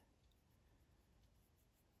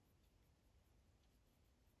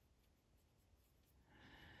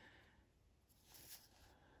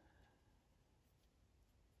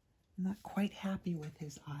 I'm not quite happy with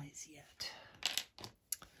his eyes yet.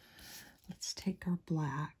 Let's take our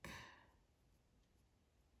black.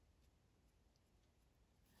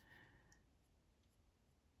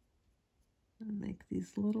 And make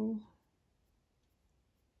these little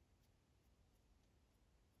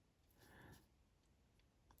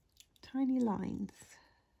tiny lines.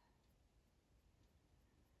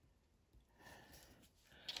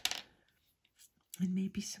 And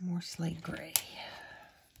maybe some more slate gray.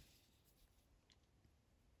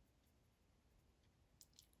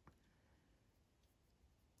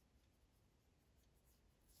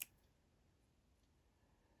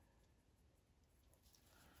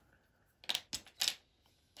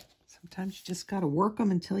 Sometimes you just got to work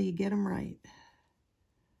them until you get them right.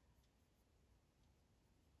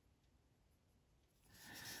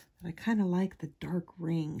 But I kind of like the dark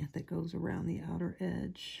ring that goes around the outer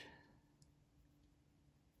edge.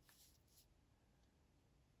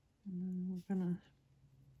 And then we're going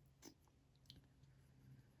to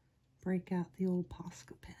break out the old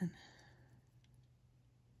Posca pen.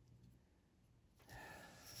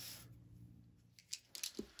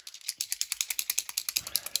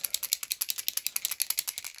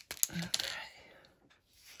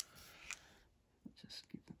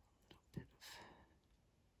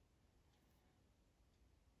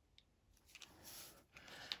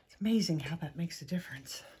 Amazing how that makes a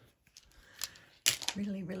difference.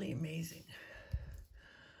 Really, really amazing.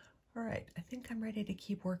 All right, I think I'm ready to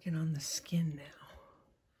keep working on the skin now.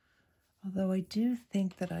 Although I do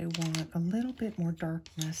think that I want a little bit more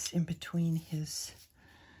darkness in between his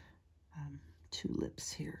two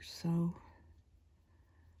lips here. So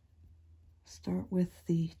start with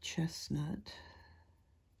the chestnut.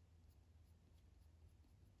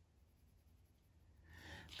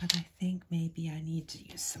 But I think maybe I need to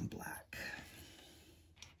use some black.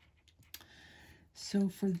 So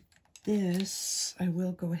for this, I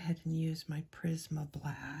will go ahead and use my Prisma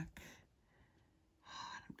black.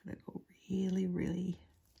 I'm going to go really, really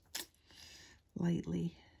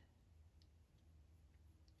lightly.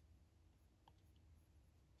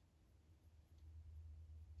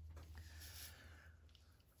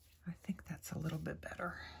 I think that's a little bit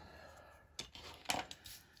better.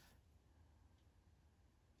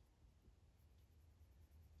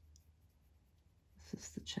 This is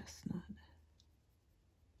the chestnut.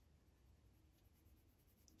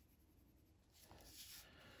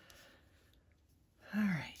 All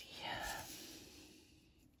righty.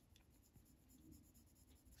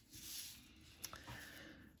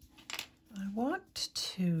 I want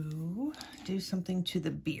to do something to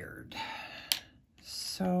the beard.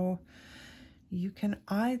 So you can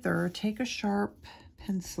either take a sharp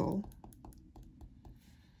pencil,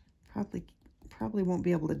 probably won't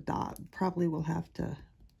be able to dot, probably will have to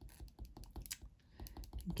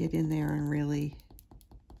get in there and really,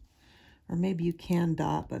 or maybe you can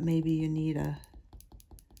dot, but maybe you need a,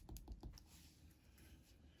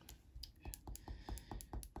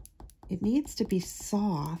 it needs to be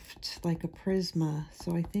soft like a Prisma,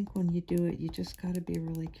 so I think when you do it, you just got to be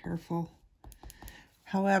really careful.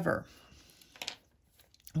 However,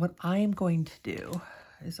 what I am going to do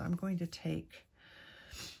is I'm going to take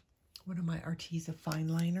one of my Arteza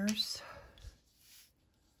fineliners.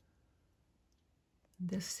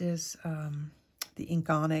 This is the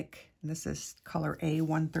Inkonic, and this is color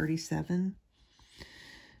A137.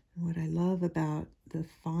 What I love about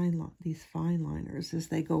these fine liners is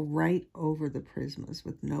they go right over the Prismas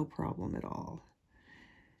with no problem at all.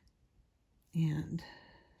 And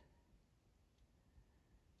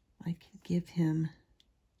I can give him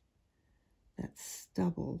that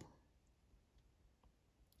stubble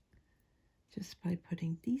just by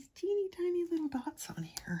putting these teeny tiny little dots on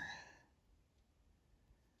here.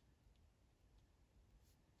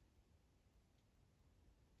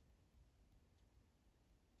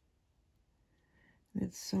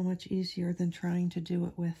 It's so much easier than trying to do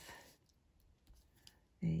it with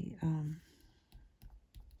a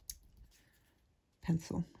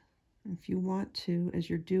pencil. If you want to, as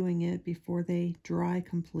you're doing it, before they dry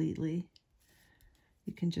completely,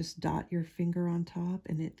 you can just dot your finger on top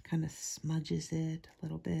and it kind of smudges it a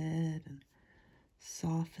little bit and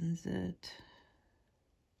softens it.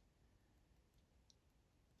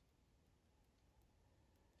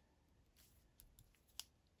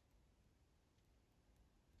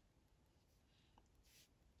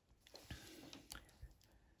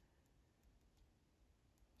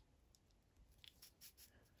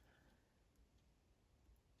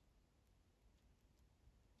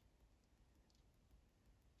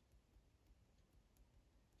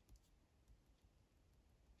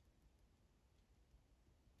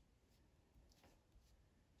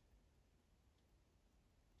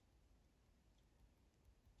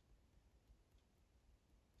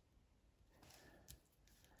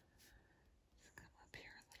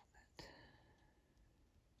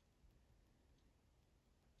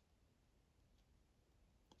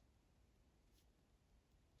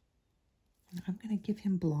 I'm going to give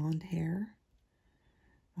him blonde hair,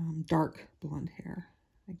 dark blonde hair,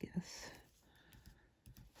 I guess.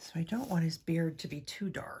 So I don't want his beard to be too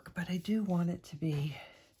dark, but I do want it to be,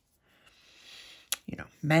 you know,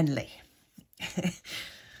 manly. So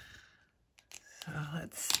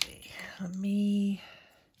let's see. Let me,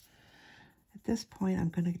 at this point, I'm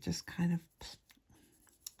going to just kind of,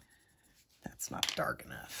 that's not dark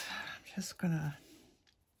enough. I'm just going to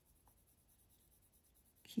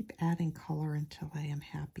keep adding color until I am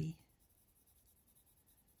happy.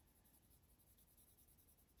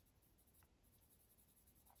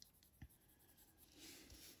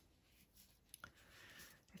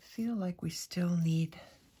 I feel like we still need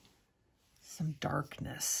some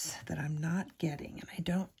darkness that I'm not getting, and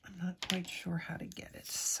I'm not quite sure how to get it.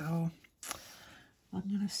 So I'm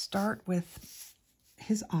going to start with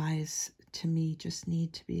his eyes. To me, just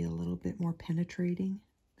need to be a little bit more penetrating.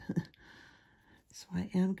 So I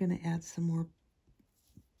am going to add some more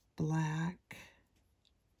black.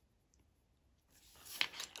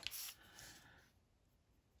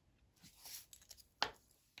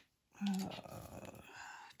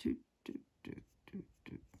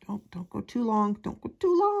 Don't go too long. Don't go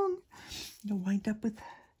too long. You'll wind up with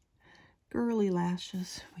girly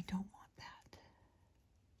lashes. We don't want that.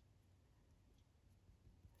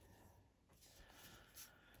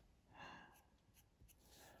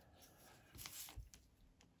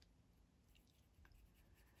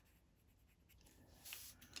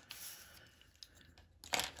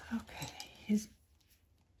 Okay, his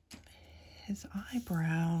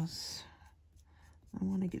eyebrows. I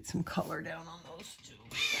want to get some color down on those too.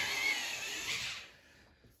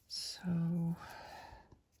 So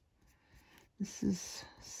this is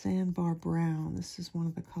Sandbar Brown. This is one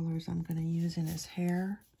of the colors I'm going to use in his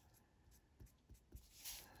hair.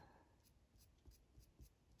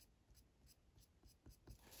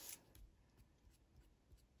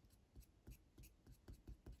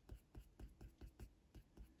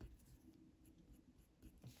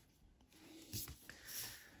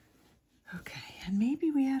 Okay, and maybe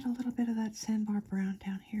we add a little bit of that Sandbar Brown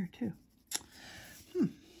down here too.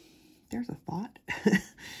 There's a thought.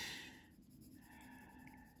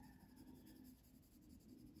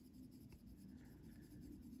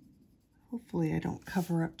 Hopefully I don't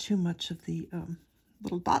cover up too much of the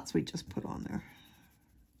little dots we just put on there.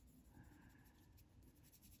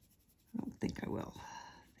 I don't think I will.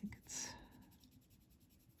 I think it's...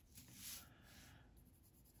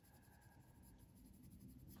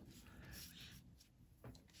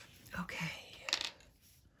 Okay.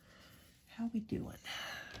 How we doing?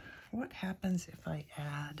 What happens if I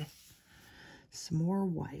add some more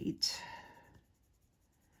white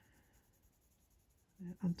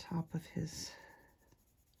on top of his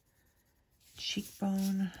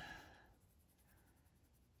cheekbone?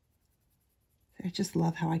 I just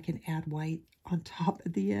love how I can add white on top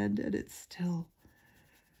at the end and it still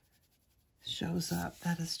shows up.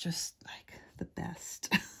 That is just like the best.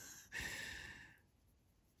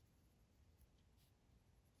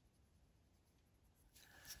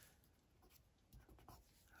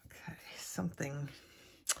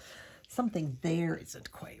 Something there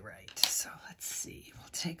isn't quite right. So let's see. We'll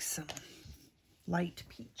take some light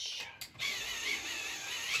peach.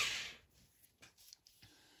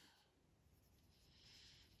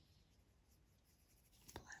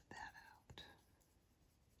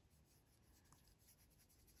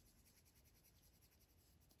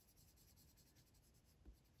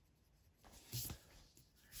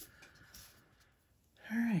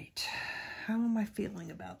 right. How am I feeling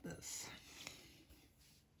about this?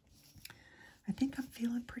 I think I'm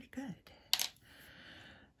feeling pretty good.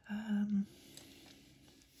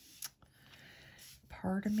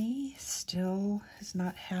 Part of me still is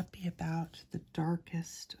not happy about the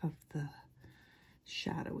darkest of the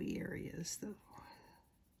shadowy areas, though.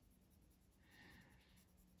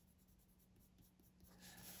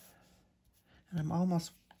 And I'm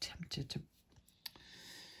almost tempted to,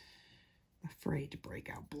 afraid to break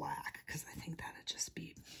out black, because I think that'd just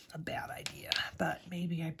be a bad idea. But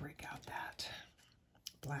maybe I break out that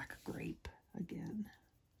black grape again.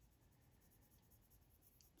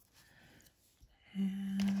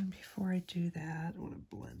 And before I do that, I want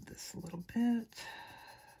to blend this a little bit.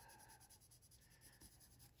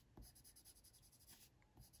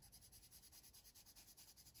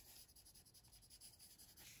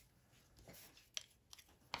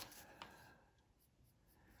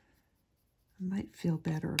 I might feel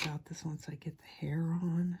better about this once I get the hair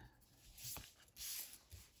on.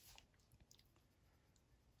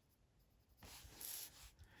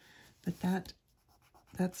 But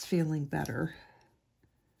that's feeling better.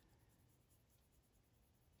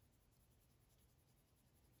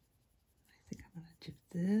 I think I'm going to do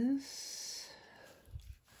this.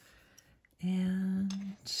 And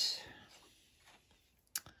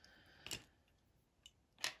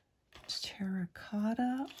Terra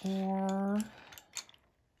Cotta, or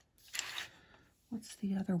what's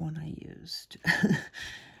the other one I used?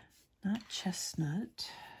 Not Chestnut.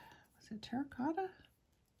 Was it Terra Cotta?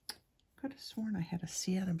 Could have sworn I had a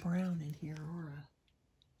Sienna Brown in here, or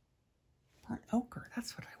a burnt ochre.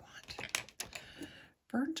 That's what I want.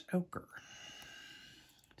 Burnt ochre.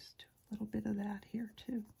 Just do a little bit of that here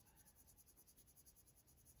too.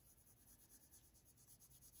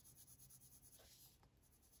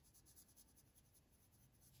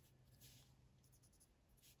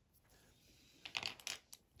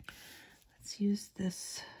 Let's use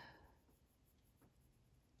this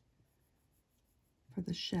for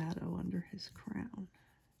the shadow under his crown.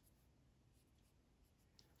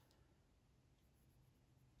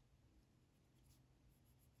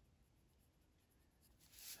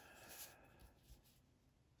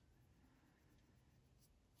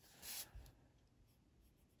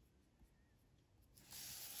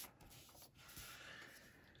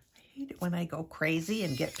 I hate it when I go crazy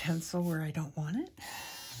and get pencil where I don't want it.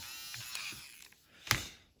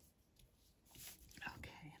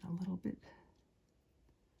 Okay, and a little bit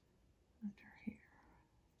under here.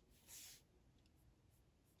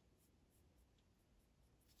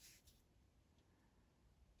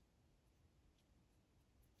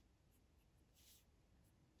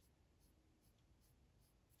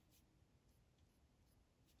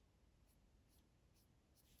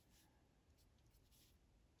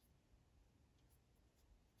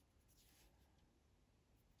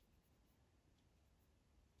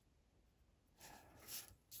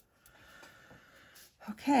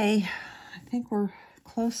 Okay, I think we're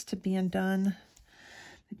close to being done.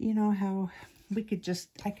 But you know how I could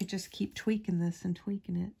just keep tweaking this and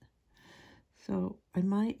tweaking it. So I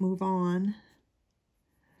might move on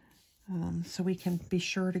so we can be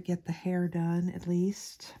sure to get the hair done at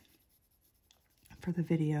least for the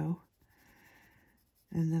video.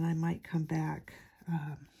 And then I might come back.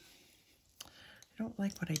 I don't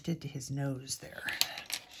like what I did to his nose there.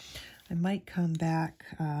 I might come back,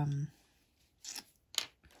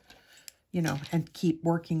 you know, and keep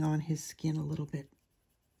working on his skin a little bit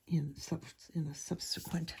in a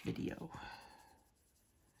subsequent video.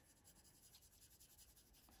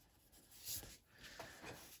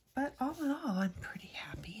 But all in all, I'm pretty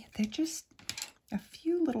happy. They're just a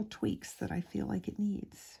few little tweaks that I feel like it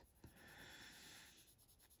needs.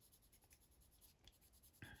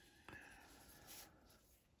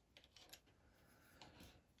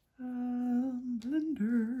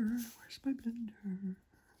 Blender. Where's my blender?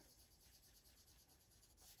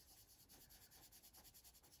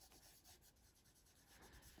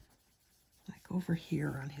 Like over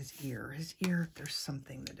here on his ear. His ear, there's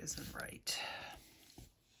something that isn't right.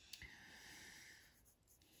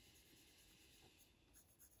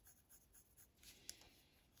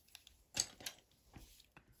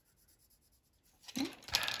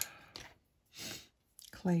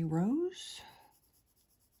 Clay rose.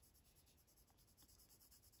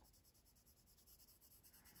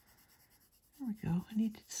 There we go. I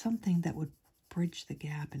needed something that would bridge the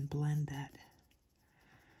gap and blend that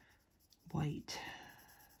white.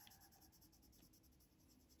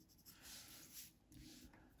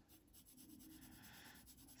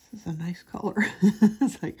 This is a nice color.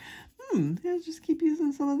 It's like, I'll just keep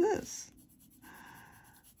using some of this.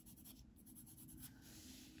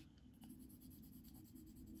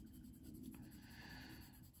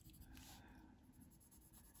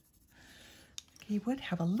 he would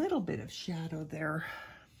have a little bit of shadow there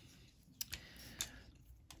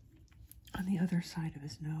on the other side of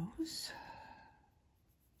his nose.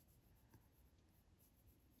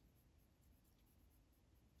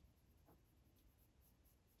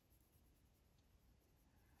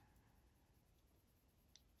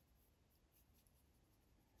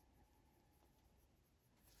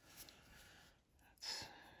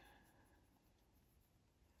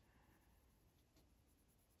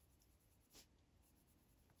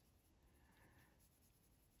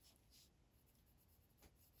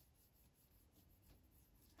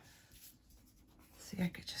 See, I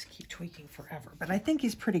could just keep tweaking forever, but I think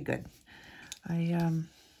he's pretty good.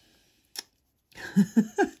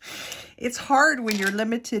 It's hard when you're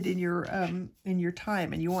limited in your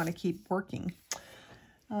time and you want to keep working.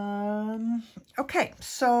 Okay,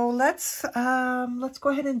 so let's go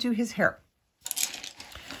ahead and do his hair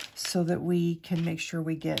so that we can make sure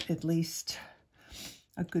we get at least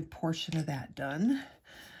a good portion of that done.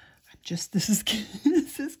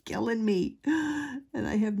 This is killing me, and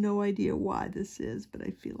I have no idea why this is, but I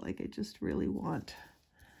feel like I just really want.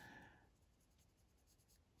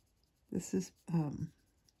 This is yeah,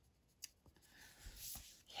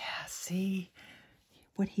 see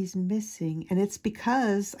what he's missing, and it's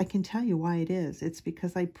because I can tell you why it is. It's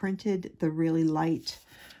because I printed the really light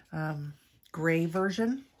gray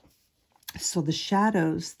version, so the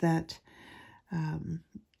shadows that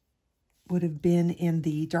would have been in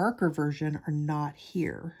the darker version are not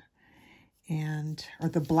here, or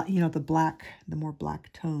the black, the more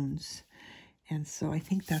black tones, and so I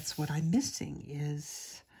think that's what I'm missing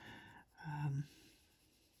is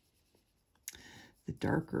the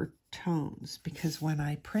darker tones, because when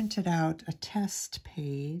I printed out a test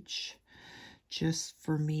page just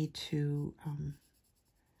for me to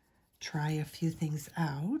try a few things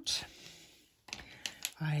out,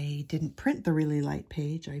 I didn't print the really light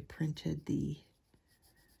page. I printed the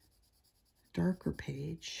darker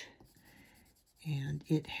page, and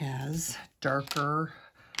it has darker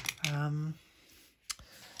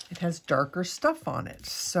stuff on it.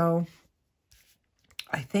 So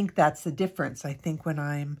I think that's the difference. I think when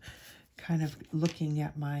I'm kind of looking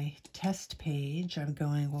at my test page, I'm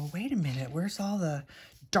going, well, wait a minute, where's all the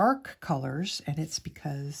dark colors? And it's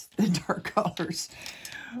because the dark colors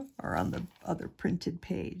are on the other printed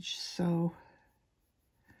page. So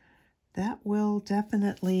that will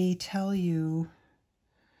definitely tell you,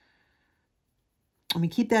 I mean,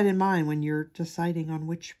 keep that in mind when you're deciding on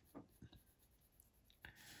which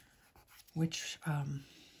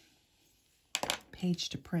page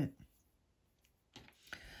to print.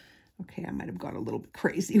 Okay, I might have gone a little bit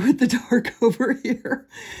crazy with the dark over here.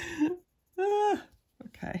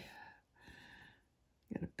 Okay.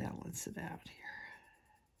 Got to balance it out here.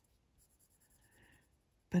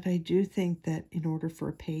 But I do think that in order for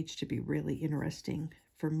a page to be really interesting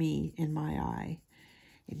for me, in my eye,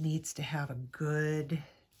 it needs to have a good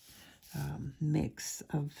mix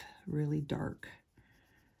of really dark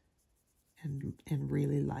and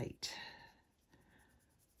really light.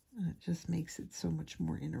 It just makes it so much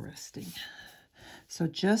more interesting. So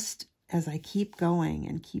just as I keep going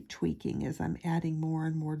and keep tweaking, as I'm adding more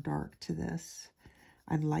and more dark to this,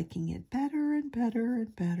 I'm liking it better and better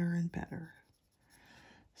and better and better.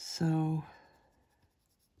 So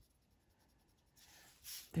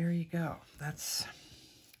there you go. That's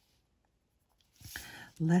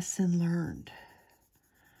lesson learned.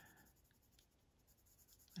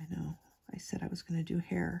 I know I said I was going to do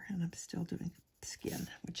hair, and I'm still doing skin,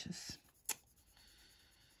 which is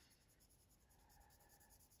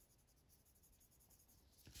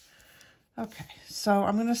okay. So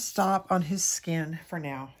I'm going to stop on his skin for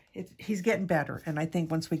now. He's getting better, and I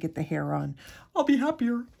think once we get the hair on, I'll be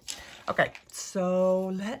happier. Okay, so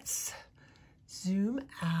let's zoom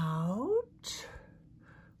out.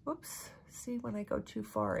 Whoops. See, when I go too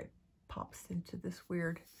far, it pops into this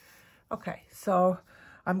weird. Okay, so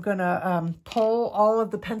I'm going to pull all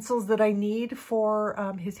of the pencils that I need for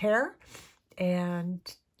his hair, and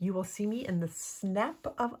you will see me in the snap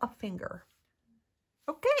of a finger.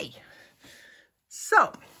 Okay,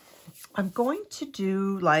 so I'm going to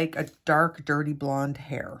do like a dark, dirty blonde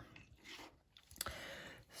hair.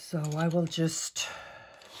 So I will just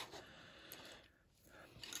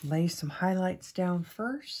lay some highlights down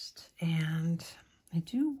first, and I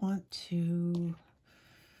do want to,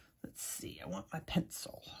 let's see, I want my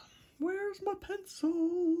pencil. Where's my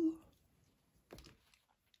pencil?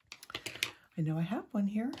 I know I have one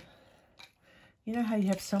here. You know how you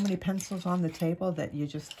have so many pencils on the table that you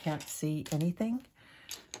just can't see anything?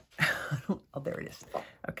 Oh, there it is.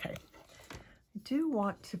 Okay. I do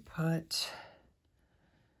want to put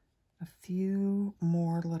a few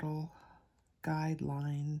more little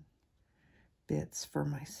guideline bits for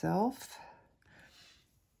myself,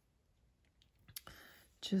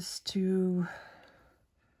 just to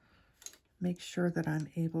make sure that I'm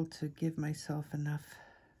able to give myself enough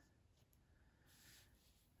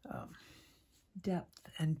depth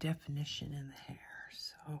and definition in the hair.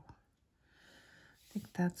 So I think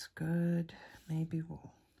that's good. Maybe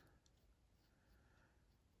we'll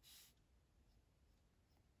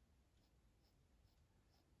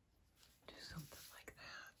do something like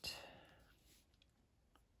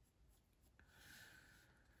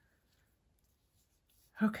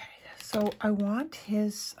that. Okay, so I want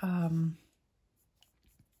his,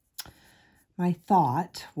 my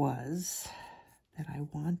thought was that I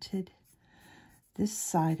wanted this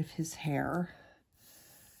side of his hair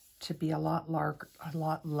to be a lot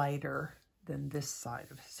lighter than this side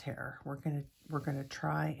of his hair. We're gonna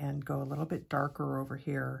try and go a little bit darker over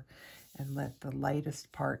here and let the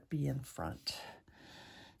lightest part be in front.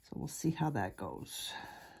 So we'll see how that goes.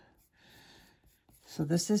 So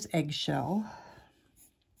this is Eggshell.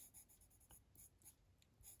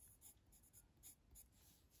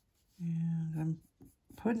 And I'm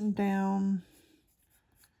putting down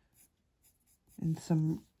in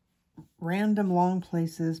some random long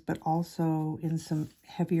places, but also in some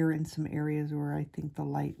heavier in some areas where I think the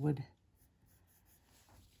light would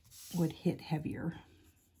hit heavier,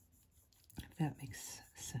 if that makes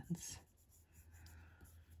sense.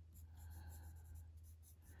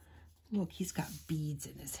 Look, he's got beads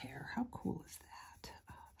in his hair. How cool is that?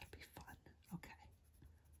 Oh, that'll be fun. Okay.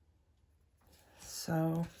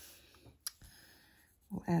 So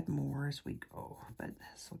we'll add more as we go, but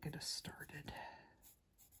this will get us started.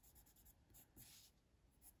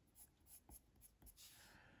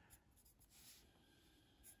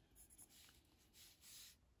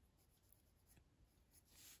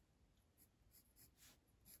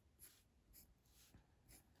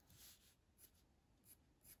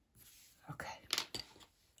 Okay.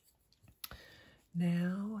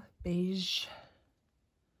 Now, Beige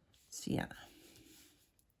Sienna.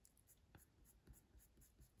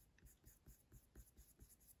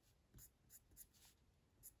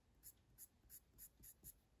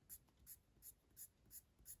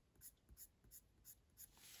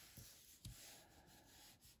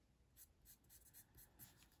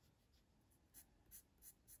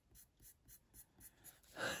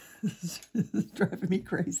 This is driving me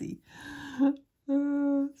crazy.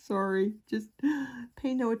 Sorry, just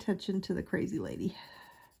pay no attention to the crazy lady.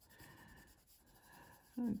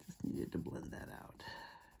 I just needed to blend that out.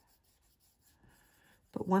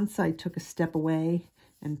 But once I took a step away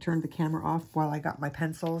and turned the camera off while I got my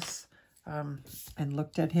pencils and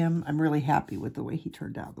looked at him, I'm really happy with the way he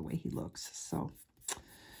turned out, the way he looks. So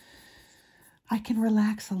I can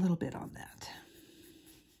relax a little bit on that.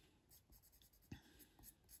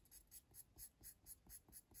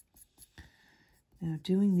 Now,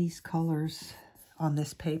 doing these colors on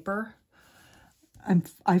this paper,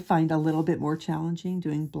 I find a little bit more challenging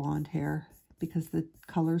doing blonde hair because the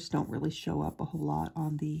colors don't really show up a whole lot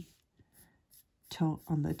on the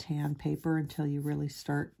tan paper until you really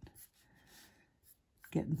start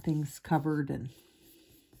getting things covered and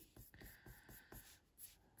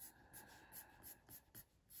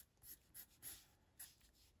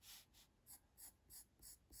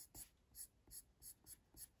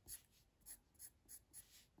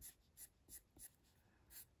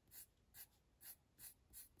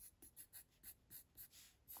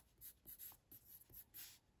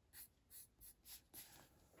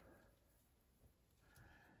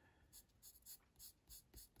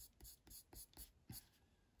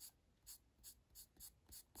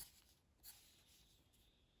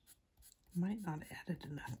might not have added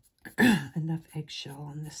enough eggshell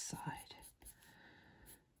on this side.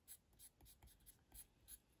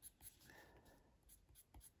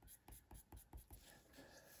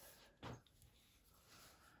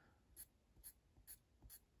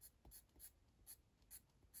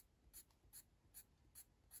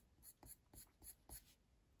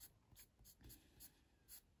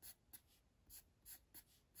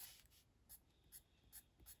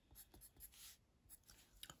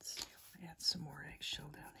 Some more eggshell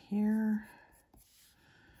down here,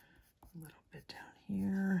 a little bit down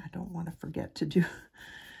here. I don't want to forget to do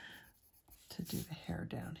the hair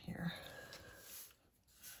down here.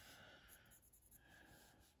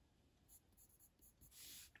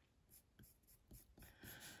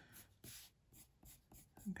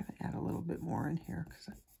 I'm going to add a little bit more in here because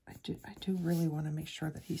I do really want to make sure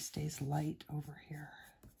that he stays light over here.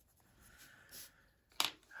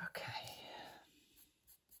 Okay.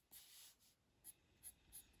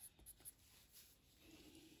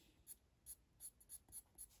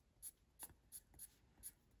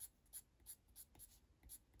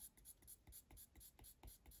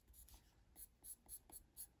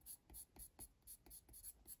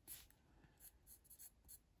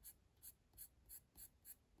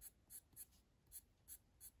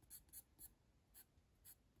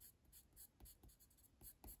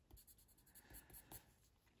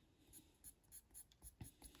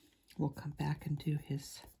 we'll come back and do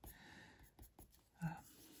his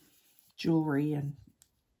jewelry and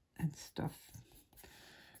stuff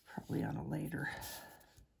probably on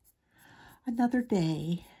another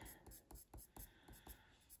day.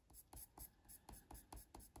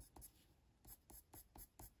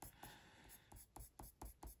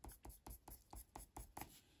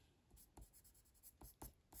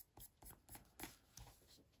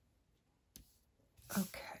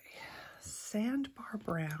 Okay, Sandbar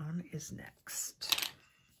Brown is next.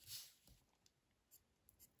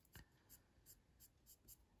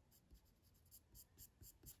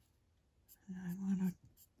 And I want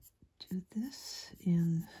to do this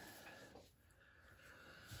in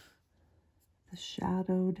the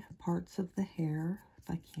shadowed parts of the hair, if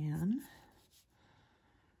I can.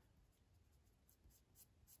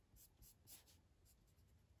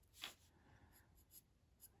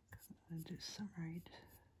 I'm going to do some right there.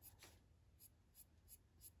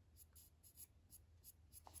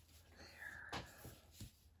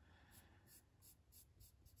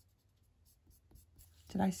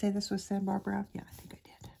 Did I say this was Sandbar Brown? Yeah, I think I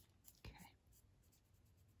did. Okay.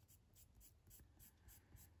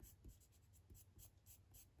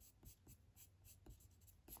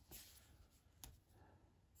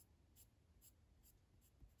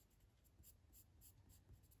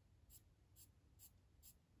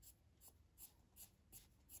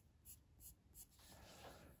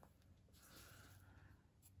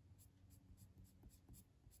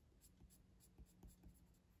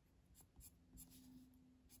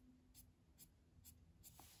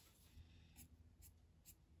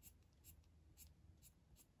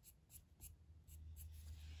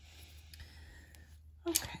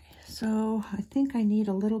 Okay, so I think I need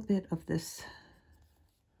a little bit of this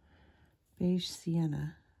Beige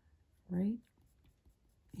Sienna right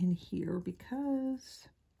in here because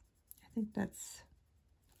I think that's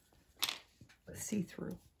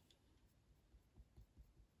see-through.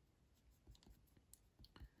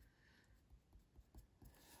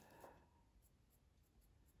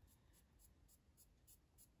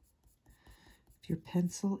 If your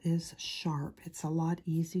pencil is sharp, it's a lot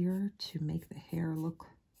easier to make the hair look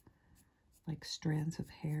like strands of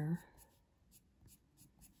hair.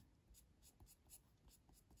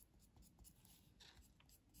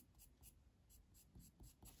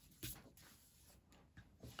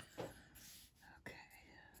 Okay,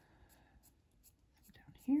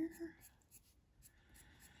 down here.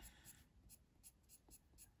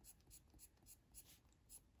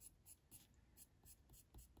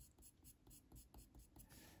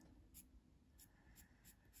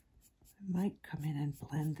 I might come in and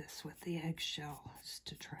blend this with the eggshell just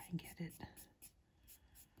to try and get it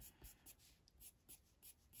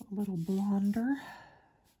a little blonder.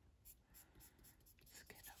 Let's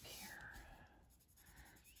get up here.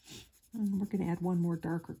 And we're going to add one more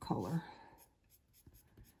darker color.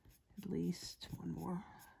 At least one more.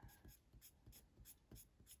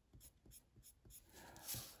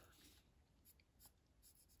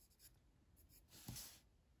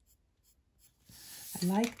 I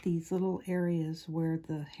like these little areas where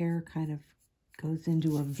the hair kind of goes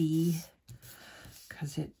into a V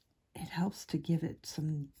because it helps to give it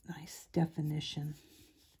some nice definition.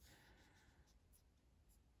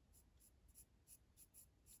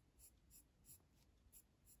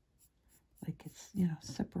 Like it's, you know,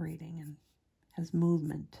 separating and has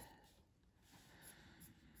movement.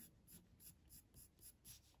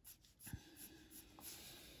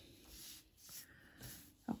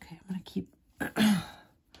 Okay, I'm going to keep... I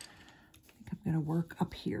think I'm going to work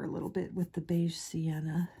up here a little bit with the Beige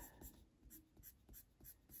Sienna.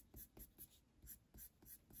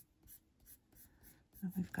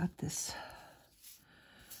 And we've got this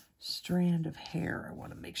strand of hair. I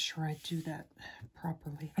want to make sure I do that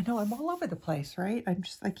properly. I know I'm all over the place, right?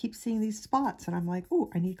 I keep seeing these spots and I'm like,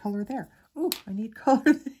 oh, I need color there. Oh, I need color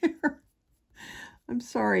there. I'm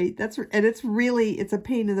sorry. It's a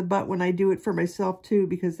pain in the butt when I do it for myself too,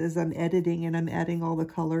 because as I'm editing and I'm adding all the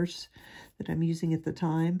colors that I'm using at the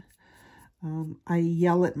time, I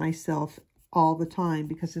yell at myself all the time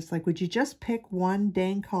because it's like, would you just pick one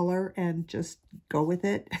dang color and just go with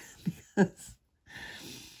it? Because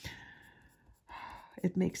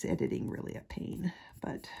it makes editing really a pain,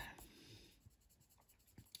 but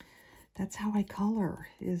that's how I color,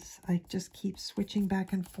 is I just keep switching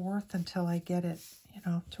back and forth until I get it, you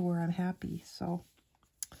know, to where I'm happy. So,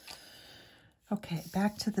 okay,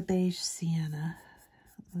 back to the Beige Sienna.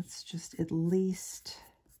 Let's just at least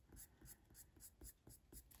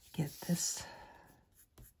get this.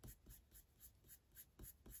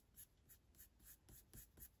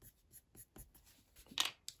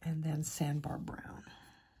 And then Sandbar Brown.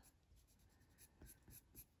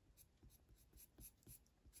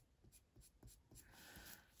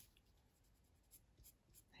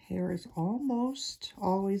 hair is almost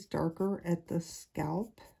always darker at the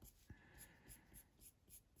scalp.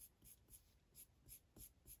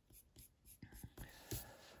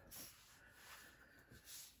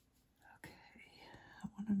 Okay, I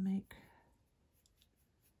want to make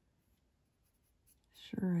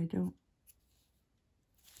sure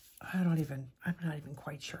I'm not even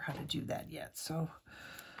quite sure how to do that yet. So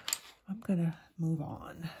I'm gonna move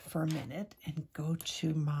on for a minute and go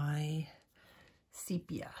to my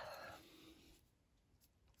sepia.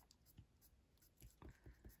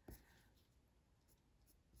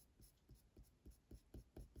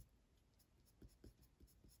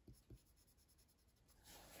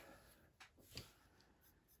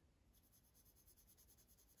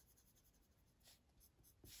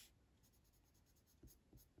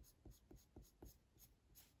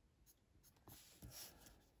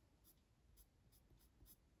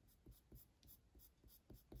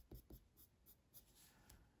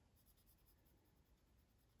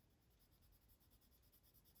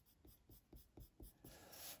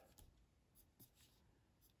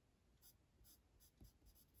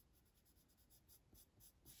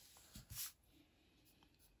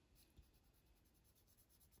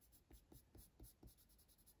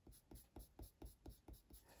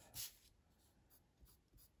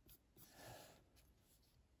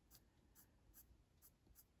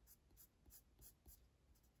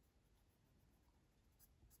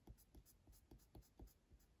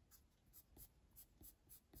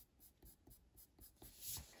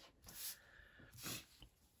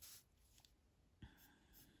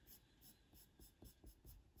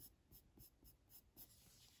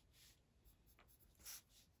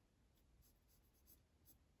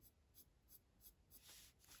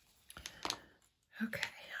 Okay,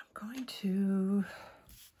 I'm going to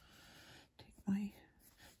take my,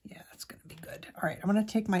 yeah, that's going to be good. All right, I'm going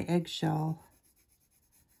to take my eggshell.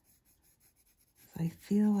 I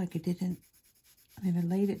feel like I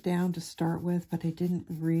laid it down to start with, but I didn't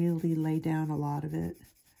really lay down a lot of it.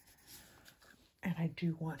 And I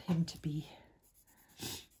do want him to be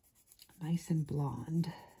nice and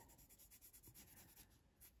blonde.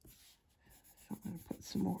 So I'm going to put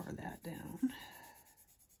some more of that down.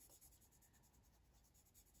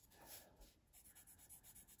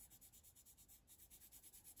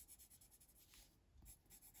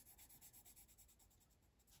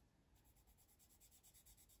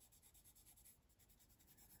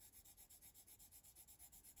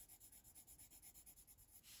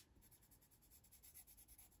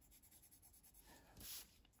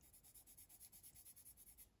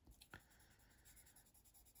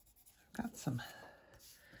 Got some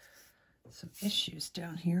issues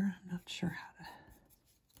down here. I'm not sure how to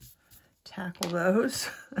tackle those.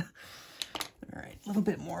 All right, a little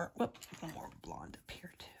bit more, whoop, a little more blonde up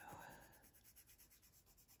here too.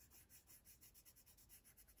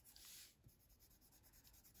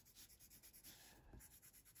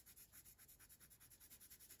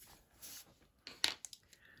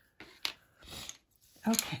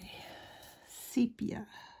 Okay, sepia.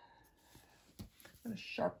 I'm going to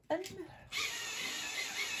sharpen.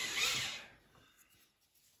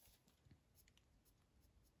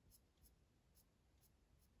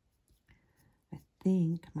 I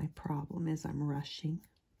think my problem is I'm rushing.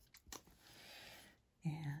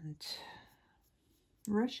 And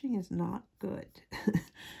rushing is not good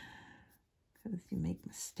because you make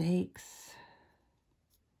mistakes.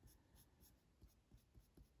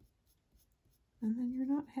 And then you're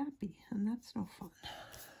not happy, and that's no fun.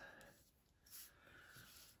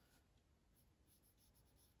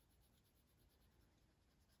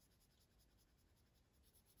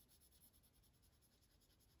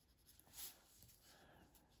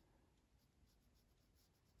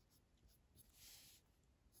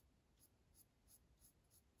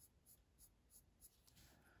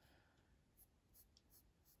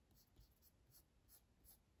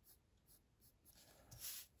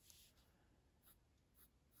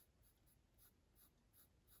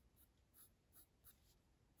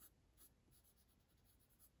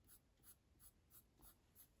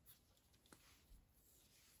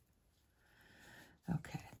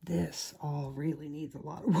 Okay, this all really needs a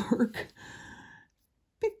lot of work.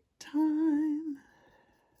 Big time.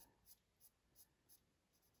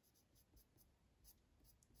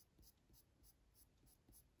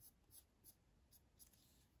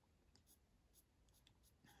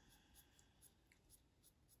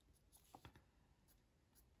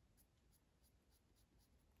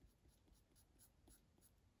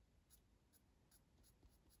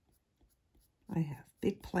 I have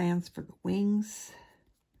big plans for the wings.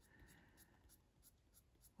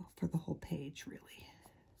 Well, for the whole page, really.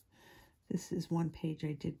 This is one page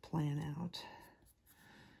I did plan out.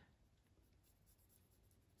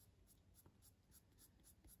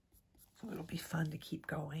 So it'll be fun to keep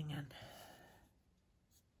going and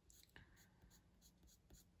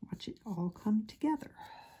watch it all come together.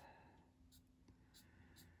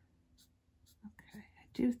 Okay, I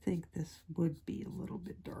do think this would be a little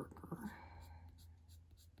bit darker.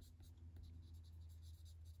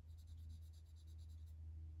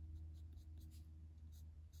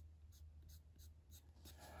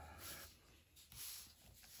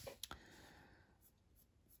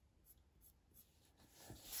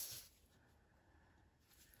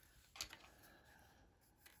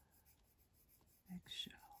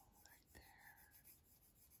 Eggshell right there.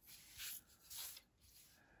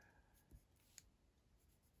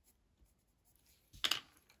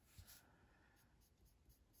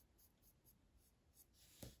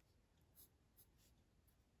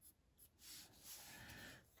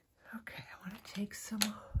 Okay, I want to take some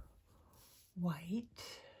white.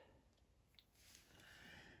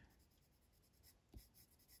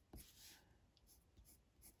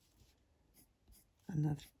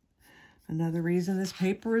 Another reason this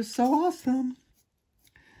paper is so awesome.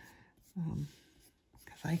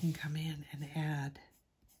 Because I can come in and add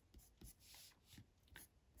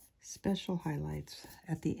special highlights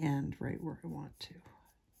at the end, right where I want to.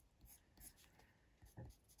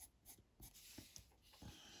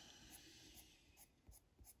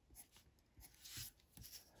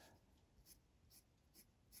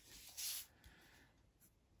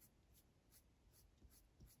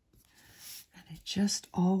 And it just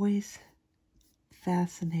always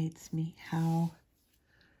fascinates me how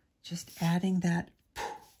just adding that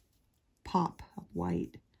pop of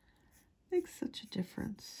white makes such a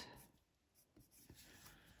difference.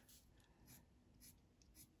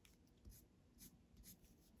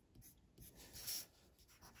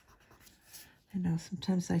 I know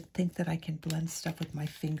sometimes I think that I can blend stuff with my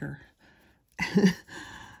finger. It's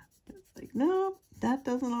like, no, that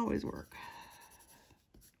doesn't always work.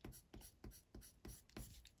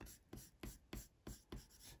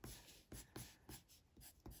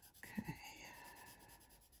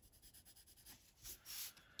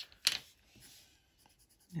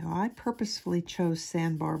 Now, I purposefully chose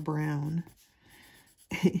Sandbar Brown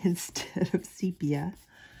instead of Sepia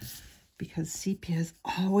because Sepia is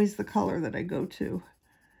always the color that I go to.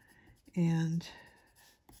 And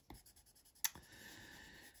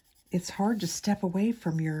it's hard to step away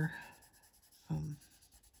from your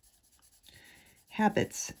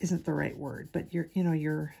habits, isn't the right word, but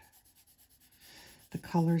the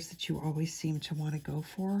colors that you always seem to want to go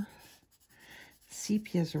for.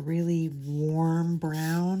 Sepia is a really warm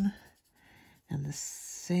brown, and the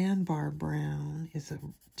Sandbar Brown is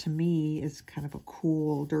to me is kind of a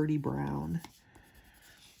cool, dirty brown.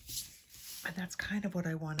 And that's kind of what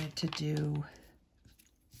I wanted to do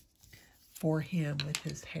for him with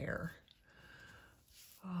his hair.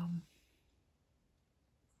 I'm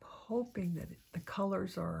hoping that the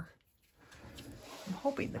colors are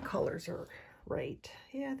right.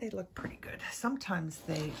 Yeah, they look pretty good. Sometimes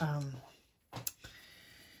they,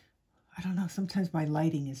 I don't know, sometimes my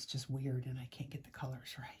lighting is just weird and I can't get the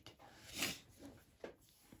colors right.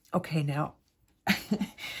 Okay, now,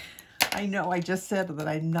 I know I just said that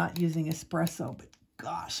I'm not using espresso, but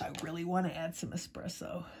gosh, I really want to add some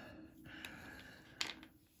espresso.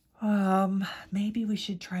 Maybe we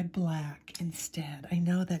should try black instead. I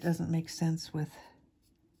know that doesn't make sense with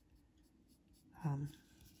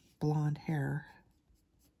blonde hair,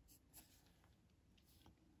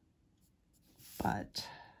 but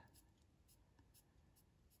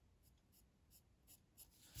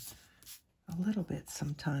a little bit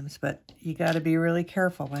sometimes, but you got to be really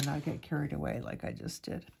careful and not get carried away like I just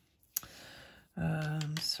did.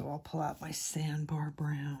 So I'll pull out my Sandbar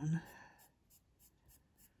Brown.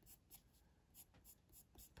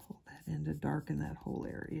 Pull that in to darken that whole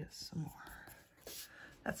area some more.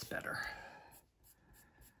 That's better.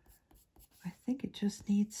 I think it just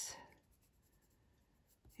needs,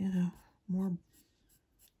 more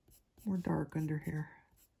dark under here.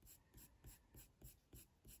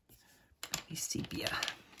 Sepia.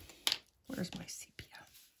 Where's my sepia?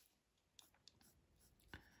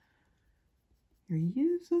 You're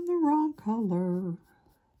using the wrong color.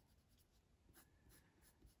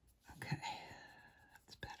 Okay,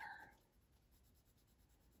 that's better.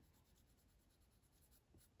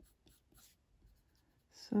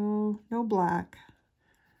 So, no black,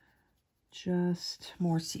 just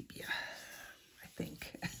more sepia, I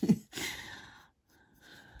think.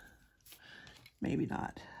 Maybe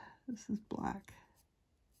not. This is black.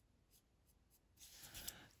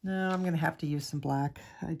 No, I'm going to have to use some black.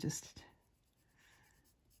 I just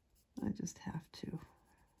just have to.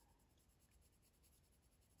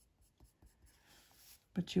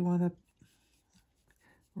 But you want to,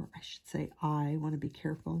 or I should say I want to be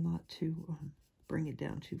careful not to bring it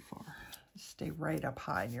down too far. Stay right up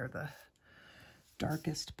high near the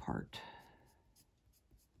darkest part.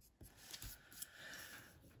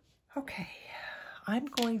 Okay, I'm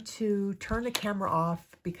going to turn the camera off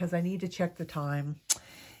because I need to check the time.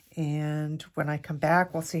 And when I come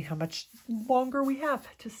back, we'll see how much longer we have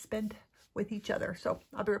to spend with each other. So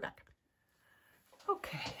I'll be right back.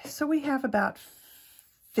 Okay, so we have about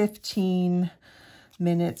 15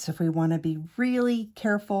 minutes if we want to be really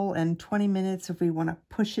careful, and 20 minutes if we want to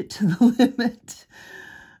push it to the limit.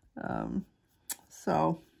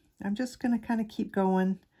 So I'm just going to kind of keep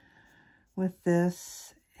going with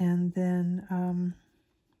this, and then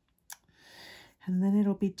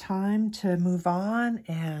it'll be time to move on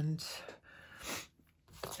and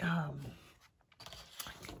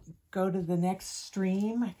go to the next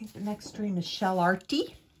stream. I think the next stream is Shell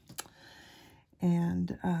Arty.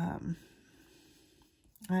 And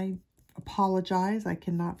I apologize. I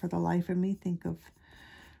cannot for the life of me think of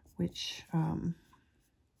which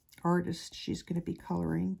artist she's going to be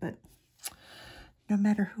coloring, but no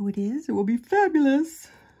matter who it is, it will be fabulous.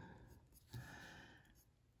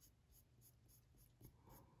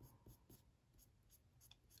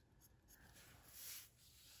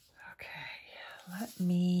 Okay, let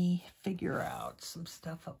me figure out some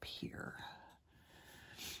stuff up here.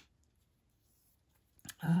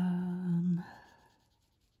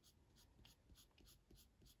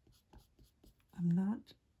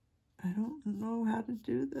 I don't know how to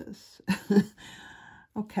do this.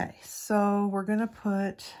 Okay, so we're going to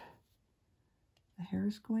put, the hair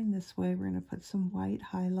is going this way. We're going to put some white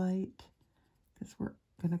highlight because we're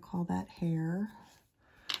going to call that hair.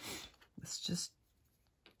 Let's just,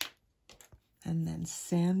 and then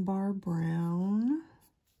Sandbar Brown.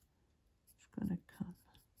 It's going to come.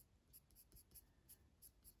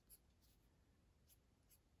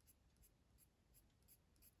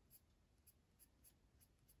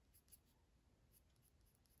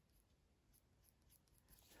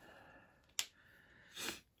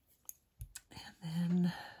 And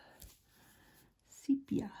then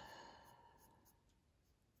Sepia.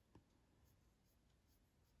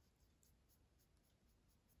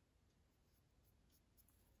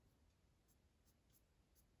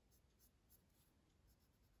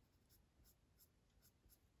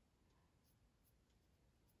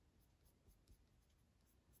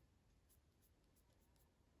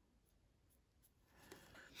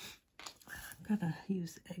 I'm gonna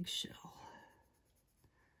use Eggshell.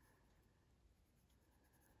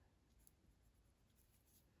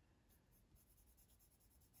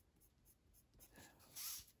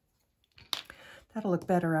 That'll look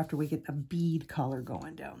better after we get the bead color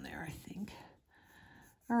going down there, I think.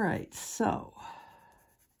 All right, so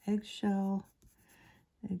Eggshell,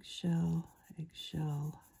 Eggshell,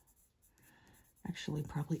 Eggshell. Actually,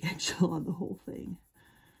 probably Eggshell on the whole thing.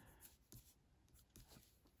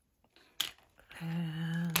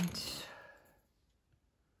 And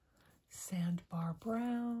Sandbar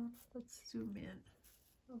Brown. Let's zoom in.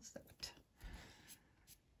 How's that?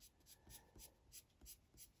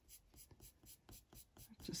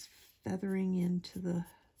 Just feathering into the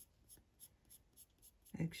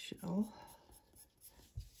eggshell.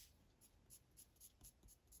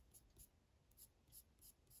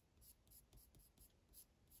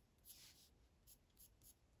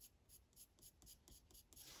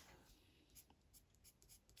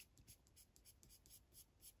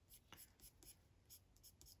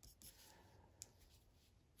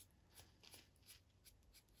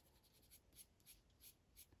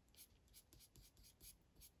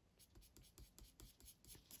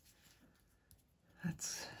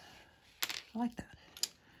 I like that.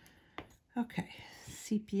 Okay,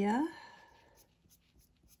 Sepia.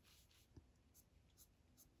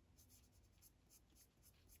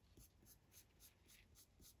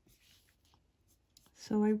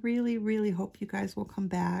 So I really, really hope you guys will come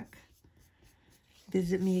back,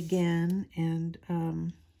 visit me again, and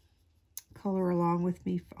color along with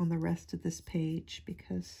me on the rest of this page,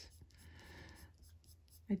 because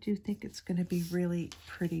I do think it's going to be really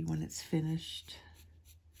pretty when it's finished.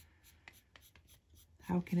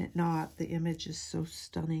 How can it not? The image is so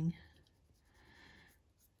stunning.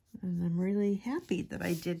 And I'm really happy that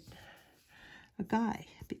I did a guy,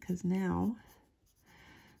 because now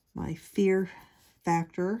my fear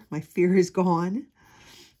factor, my fear is gone.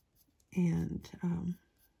 And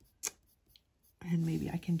maybe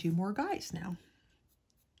I can do more guys now.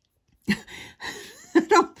 I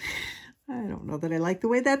don't know that I like the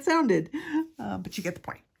way that sounded, but you get the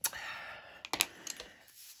point.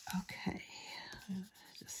 Okay,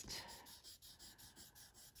 just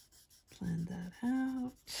blend that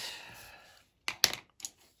out.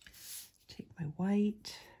 Take my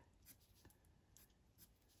white.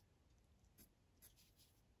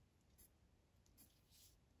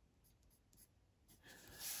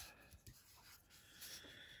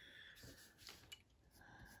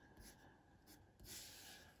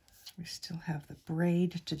 We still have the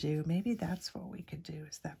braid to do. Maybe that's what we could do,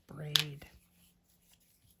 is that braid.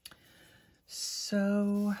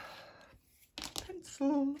 So,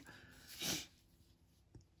 pencil.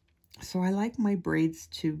 So I like my braids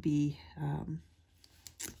to be, oh,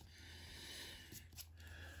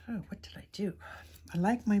 what did I do? I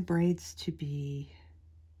like my braids to be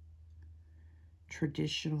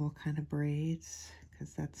traditional kind of braids,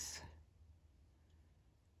 because that's,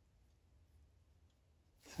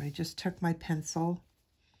 so I just took my pencil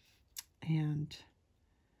and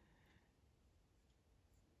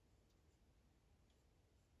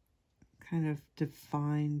kind of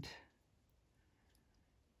defined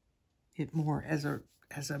it more as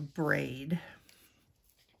a braid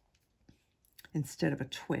instead of a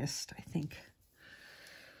twist, I think.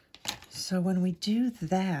 So when we do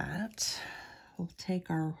that, we'll take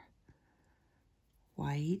our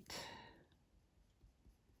white,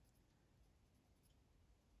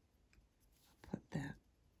 put that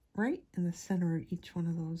right in the center of each one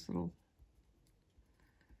of those little,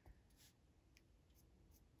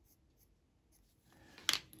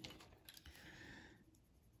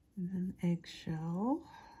 and then eggshell.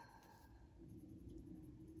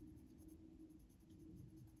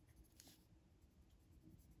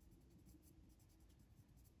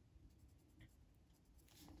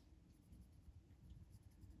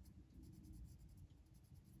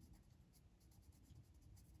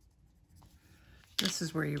 This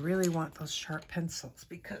is where you really want those sharp pencils,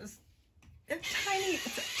 because it's tiny,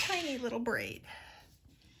 it's a tiny little braid.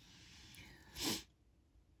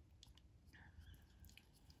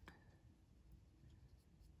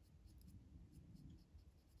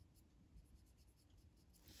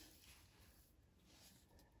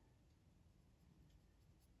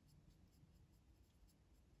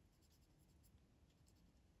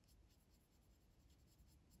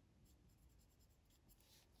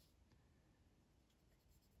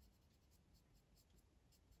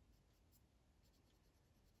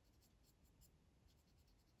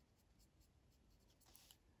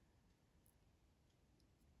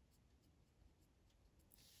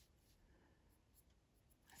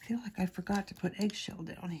 I feel like I forgot to put eggshell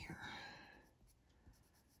down here,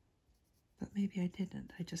 but maybe I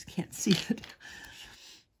didn't. I just can't see it.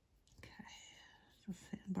 Okay, so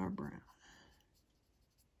Sandbar Brown.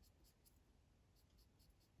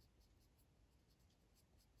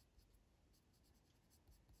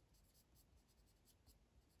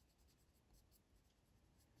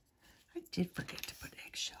 I did forget to put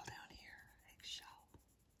eggshell down here. Eggshell.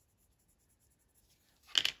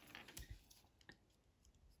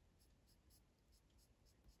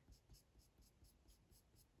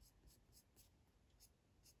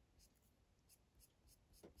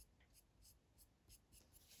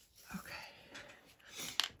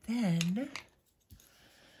 Then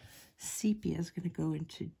sepia is going to go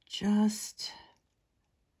into just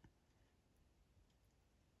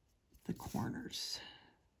the corners.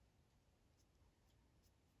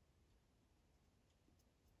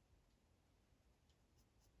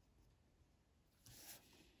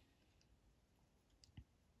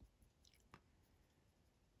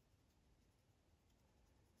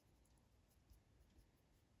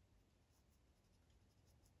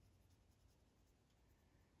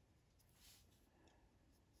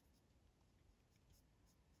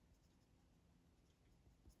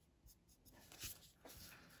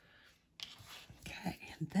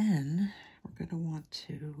 And then we're going to want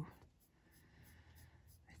to,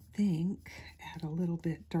 I think, add a little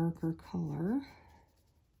bit darker color.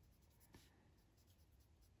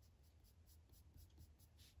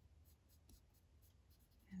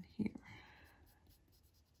 In here.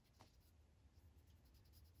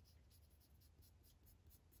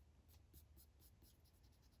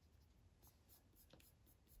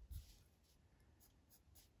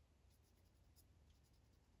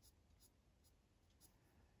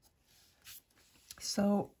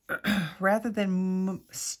 So rather than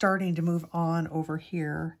starting to move on over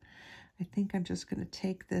here, I think I'm just going to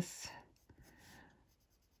take this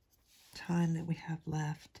time that we have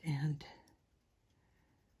left and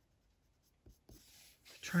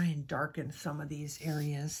try and darken some of these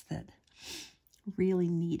areas that really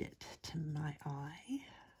need it to my eye.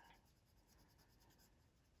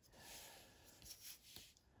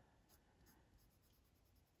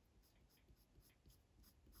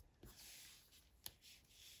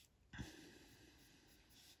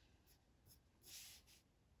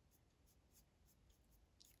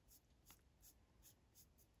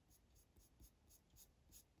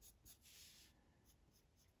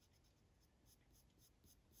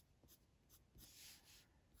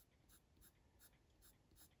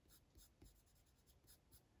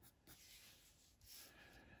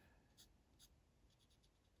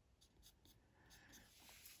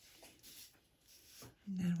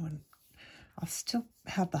 And then when I'll still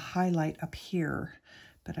have the highlight up here,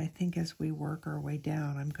 but I think as we work our way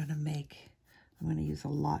down, I'm going to use a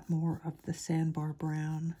lot more of the Sandbar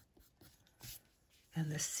Brown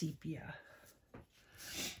and the Sepia.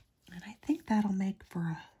 And I think that'll make for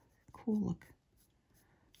a cool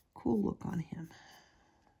look on him.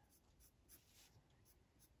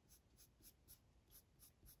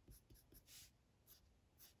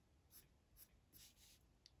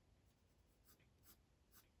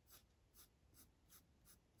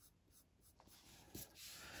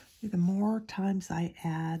 The more times I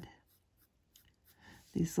add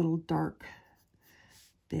these little dark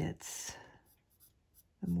bits,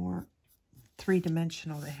 the more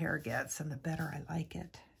three-dimensional the hair gets and the better I like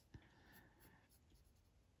it.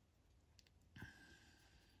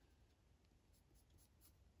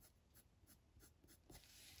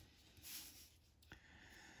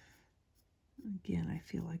 Again, I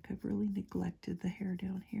feel like I've really neglected the hair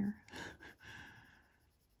down here.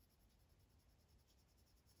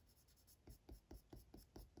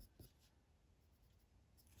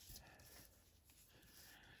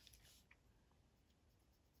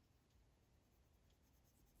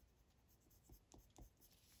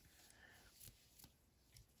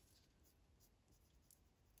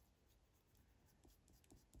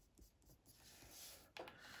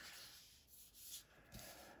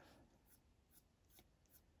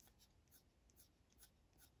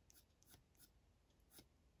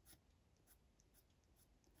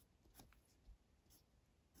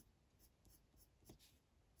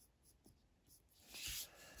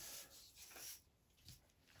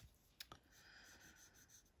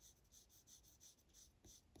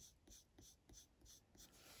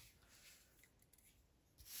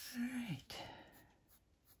 All right.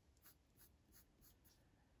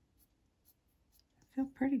 I feel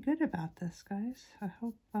pretty good about this, guys. I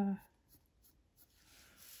hope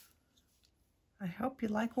you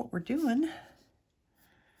like what we're doing.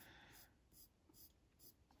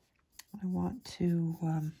 I want to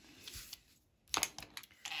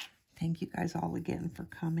thank you guys all again for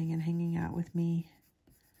coming and hanging out with me.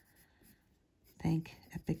 Thank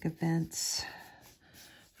Epic Events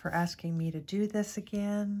for asking me to do this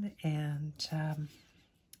again, and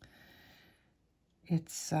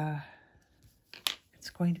it's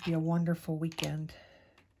going to be a wonderful weekend,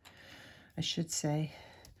 I should say.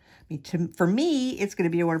 I mean, for me, it's going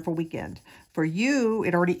to be a wonderful weekend. For you,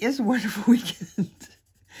 it already is a wonderful weekend.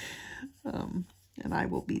 And I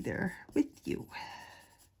will be there with you.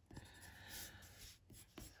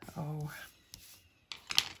 So,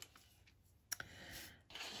 I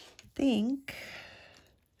think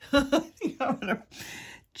I'm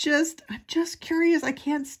just curious. I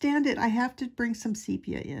can't stand it. I have to bring some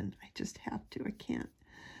sepia in. I just have to. I can't.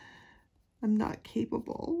 I'm not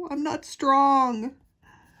capable. I'm not strong.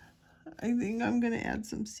 I think I'm going to add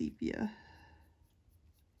some sepia.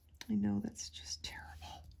 I know that's just terrible.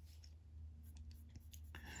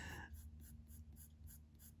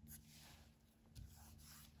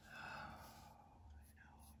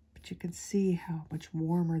 But you can see how much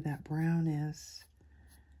warmer that brown is.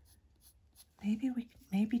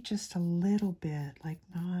 Maybe just a little bit, like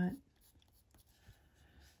not.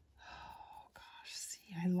 Oh gosh,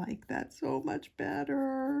 see, I like that so much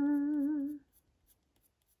better.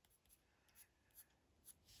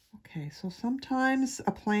 Okay, so sometimes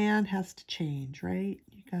a plan has to change, right?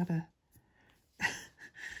 You gotta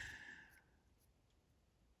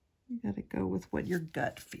go with what your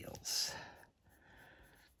gut feels.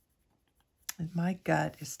 And my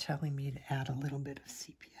gut is telling me to add a little bit of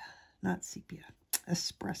sepia. Not sepia,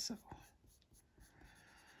 espresso.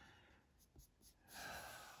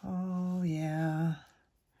 Oh, yeah.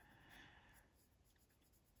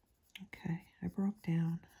 Okay, I broke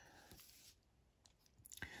down.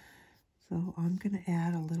 So I'm going to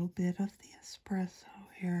add a little bit of the espresso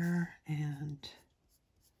here, and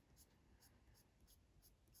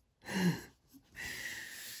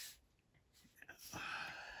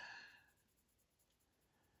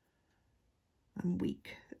I'm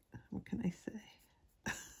weak. What can I say?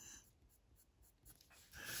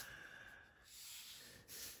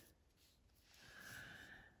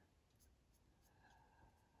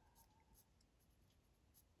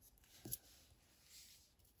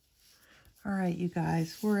 All right, you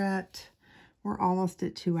guys, we're almost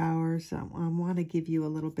at 2 hours. I want to give you a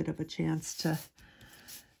little bit of a chance to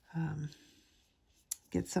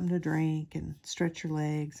get something to drink and stretch your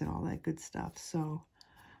legs and all that good stuff. So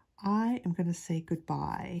I am going to say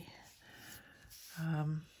goodbye.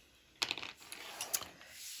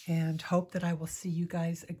 And hope that I will see you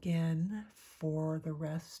guys again for the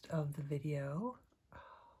rest of the video.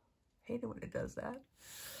 Hate it when it does that.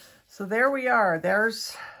 So there we are.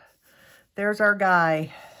 There's our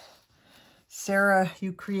guy. Sarah,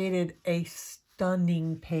 you created a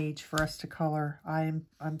stunning page for us to color. I'm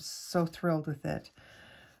so thrilled with it.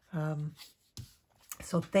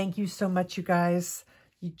 So thank you so much, you guys.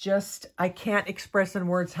 I can't express in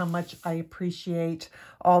words how much I appreciate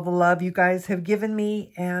all the love you guys have given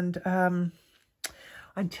me. And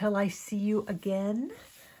until I see you again,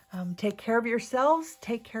 take care of yourselves,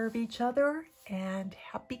 take care of each other, and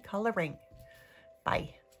happy coloring.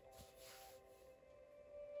 Bye.